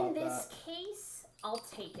rule In about this that. case, I'll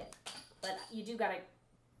take it. But you do gotta...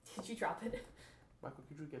 Did you drop it? Michael,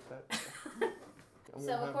 could you get that? I'm So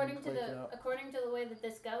gonna have according him to break it up. the way that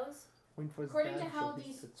this goes, Waiting for his according dad to how show his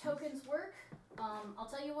these tootsies. tokens work, I'll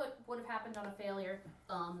tell you what would have happened on a failure.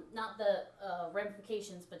 Not the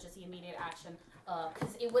ramifications, but just the immediate action.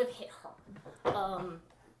 Because it would have hit her.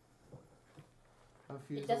 I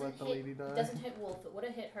refuse It to doesn't let the hit. lady die. It doesn't hit Wolf. It would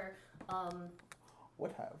have hit her.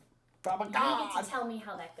 Would have. Oh my You god! get to tell me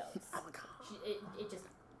how that goes. Oh my god. It just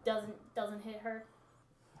doesn't hit her.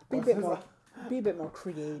 Be a What's bit his more. Be a bit more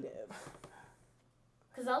creative.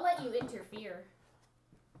 Because I'll let you interfere.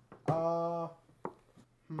 I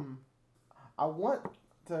want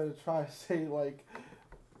to try to say like,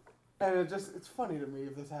 and it's funny to me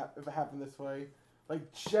if if it happened this way.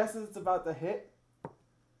 Like just as it's about to hit,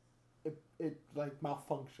 it like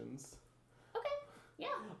malfunctions. Okay. Yeah.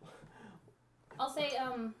 I'll say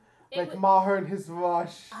it Like would- Maher and his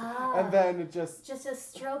rush, Ah. and then it just Just a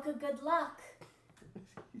stroke of good luck.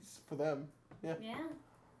 for them. Yeah.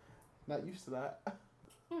 Not used to that.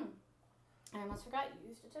 I almost forgot you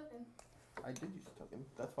used a token. I did use a token.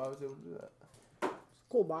 That's why I was able to do that.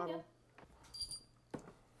 Cool bottle.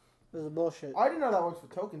 This is bullshit. I didn't know that works for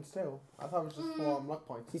tokens too. I thought it was just for luck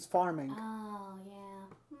points. He's farming. Oh yeah.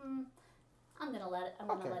 I'm gonna let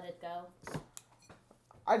Okay. let it go.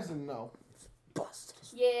 I just didn't know. Busted.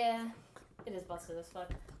 Yeah. It is busted as fuck.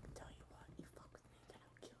 Tell you what, you fuck with me, then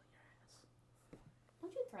I'll kill your ass.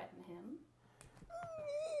 Don't you threaten him.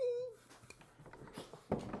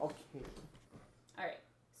 Okay. Alright.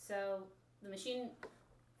 So the machine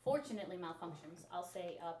fortunately malfunctions. I'll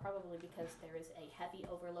say probably because there is a heavy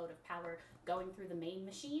overload of power going through the main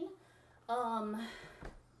machine.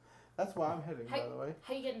 That's why I'm heading, by the way.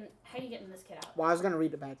 How you getting this kid out? Well, I was gonna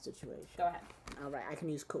read a bad situation. Go ahead. Alright, I can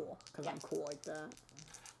use cool, because I'm cool like that.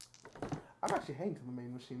 I'm actually heading to the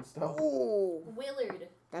main machine still. Oh, Willard,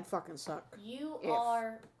 that fucking suck. you If.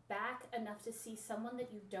 are back enough to see someone that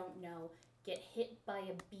you don't know get hit by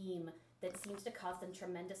a beam that seems to cause them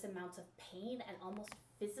tremendous amounts of pain and almost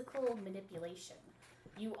physical manipulation.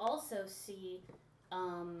 You also see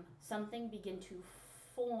something begin to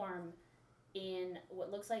form in what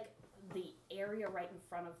looks like the area right in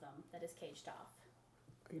front of them that is caged off.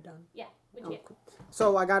 Are you done? Yeah, which Oh, cool.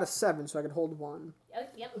 So I got a 7, so I can hold 1.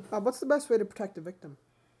 yep. What's the best way to protect the victim?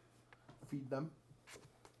 Feed them.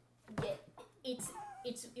 Yeah, it's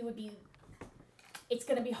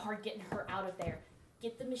gonna be hard getting her out of there.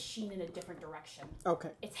 Get the machine in a different direction.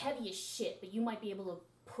 Okay. It's heavy as shit, but you might be able to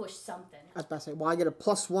push something. I was about to say, well, I get a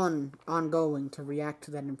 +1 ongoing to react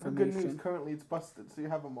to that The good news, information. currently it's busted, so you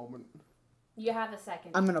have a moment. You have a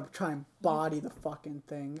second. I'm gonna try and body the fucking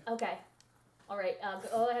thing. Okay. Alright,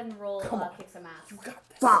 go ahead and roll Come on. kick some ass. You got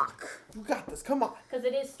this. Fuck! You got this. Come on. Because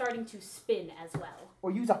it is starting to spin as well.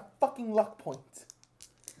 Or use a fucking luck point.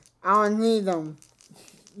 I don't need them.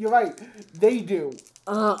 You're right. They do.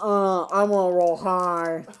 I'm gonna roll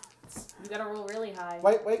high. You gotta roll really high.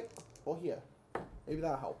 Wait. Well, here. Maybe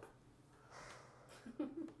that'll help.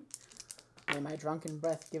 May my drunken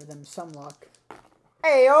breath give them some luck.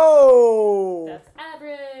 Hey-oh! That's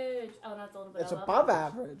average. Oh, no, it's a little bit It's above. above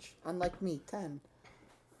average. Unlike me, 10.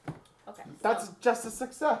 Okay. Okay. That's so, just a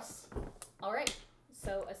success. all right.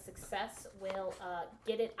 So a success will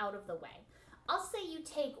get it out of the way. I'll say you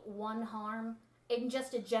take 1 harm in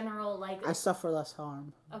just a general like. I suffer less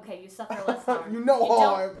harm. Okay, you suffer less harm. You know don't-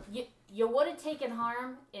 harm. You would have taken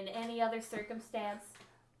harm in any other circumstance,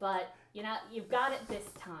 but you've got it this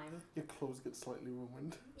time. Your clothes get slightly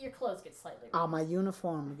ruined. Your clothes get slightly. Oh, my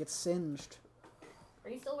uniform gets singed. Are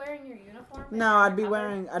you still wearing your uniform? No, I'd be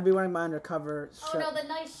wearing my undercover Oh shirt. no, the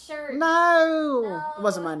nice shirt. No! No. It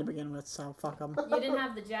wasn't mine to begin with, so fuck them. You didn't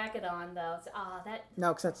have the jacket on though. So, that.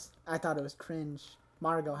 No, because I thought it was cringe.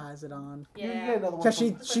 Margot has it on. You can Yeah. get another one. Because From,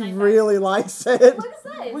 That's a she nice really likes it. It looks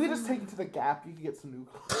nice. we can just take it to the Gap. You can get some new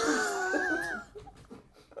clothes.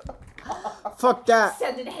 Fuck that.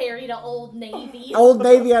 Sending Harry to Old Navy. Old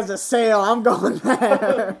Navy has a sale. I'm going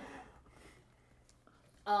there.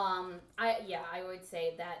 I would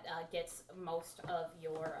say that gets most of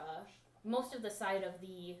your most of the side of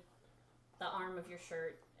the arm of your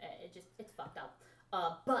shirt. It's fucked up.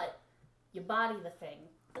 But you body the thing.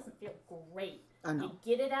 Doesn't feel great. I know. You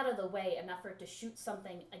get it out of the way enough for it to shoot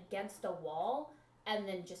something against a wall and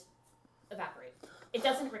then just evaporate. It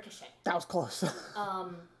doesn't ricochet. That was close.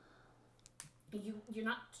 You're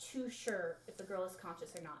not too sure if the girl is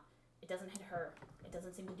conscious or not. It doesn't hit her. It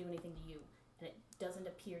doesn't seem to do anything to you. And it doesn't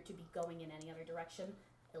appear to be going in any other direction.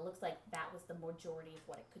 It looks like that was the majority of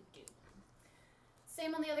what it could do.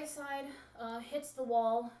 Same on the other side. Hits the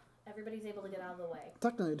wall. Everybody's able to get out of the way.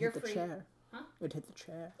 Technically, it'd You're hit the free. chair. Huh? It'd hit the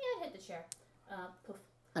chair. Yeah, it hit the chair. Poof.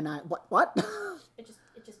 And what? It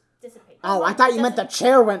just dissipates. Oh, I thought you meant the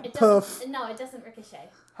chair went It poof. doesn't. No, it doesn't ricochet.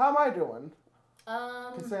 How am I doing?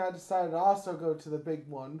 Um, Considering I decided to also go to the big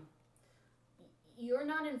one. You're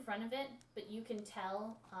not in front of it, but you can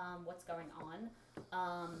tell what's going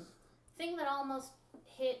on. Thing that almost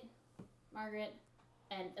hit Margaret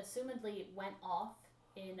and assumedly went off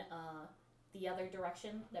in the other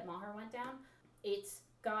direction that Maher went down. It's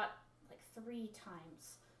got like 3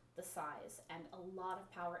 times the size and a lot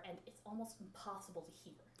of power, and it's almost impossible to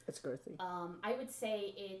hear. It's girthy. I would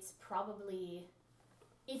say it's probably,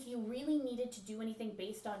 if you really needed to do anything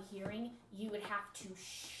based on hearing, you would have to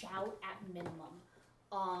shout at minimum.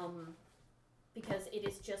 Because it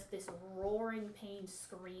is just this roaring pain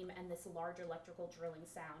scream and this large electrical drilling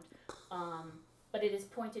sound. But it is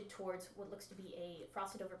pointed towards what looks to be a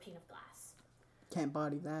frosted over pane of glass. Can't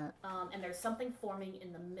body that. And there's something forming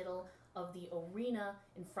in the middle of the arena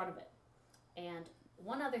in front of it. And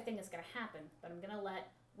one other thing is going to happen, but I'm going to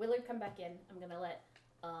let Willard come back in. I'm going to let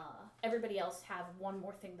everybody else have one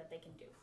more thing that they can do.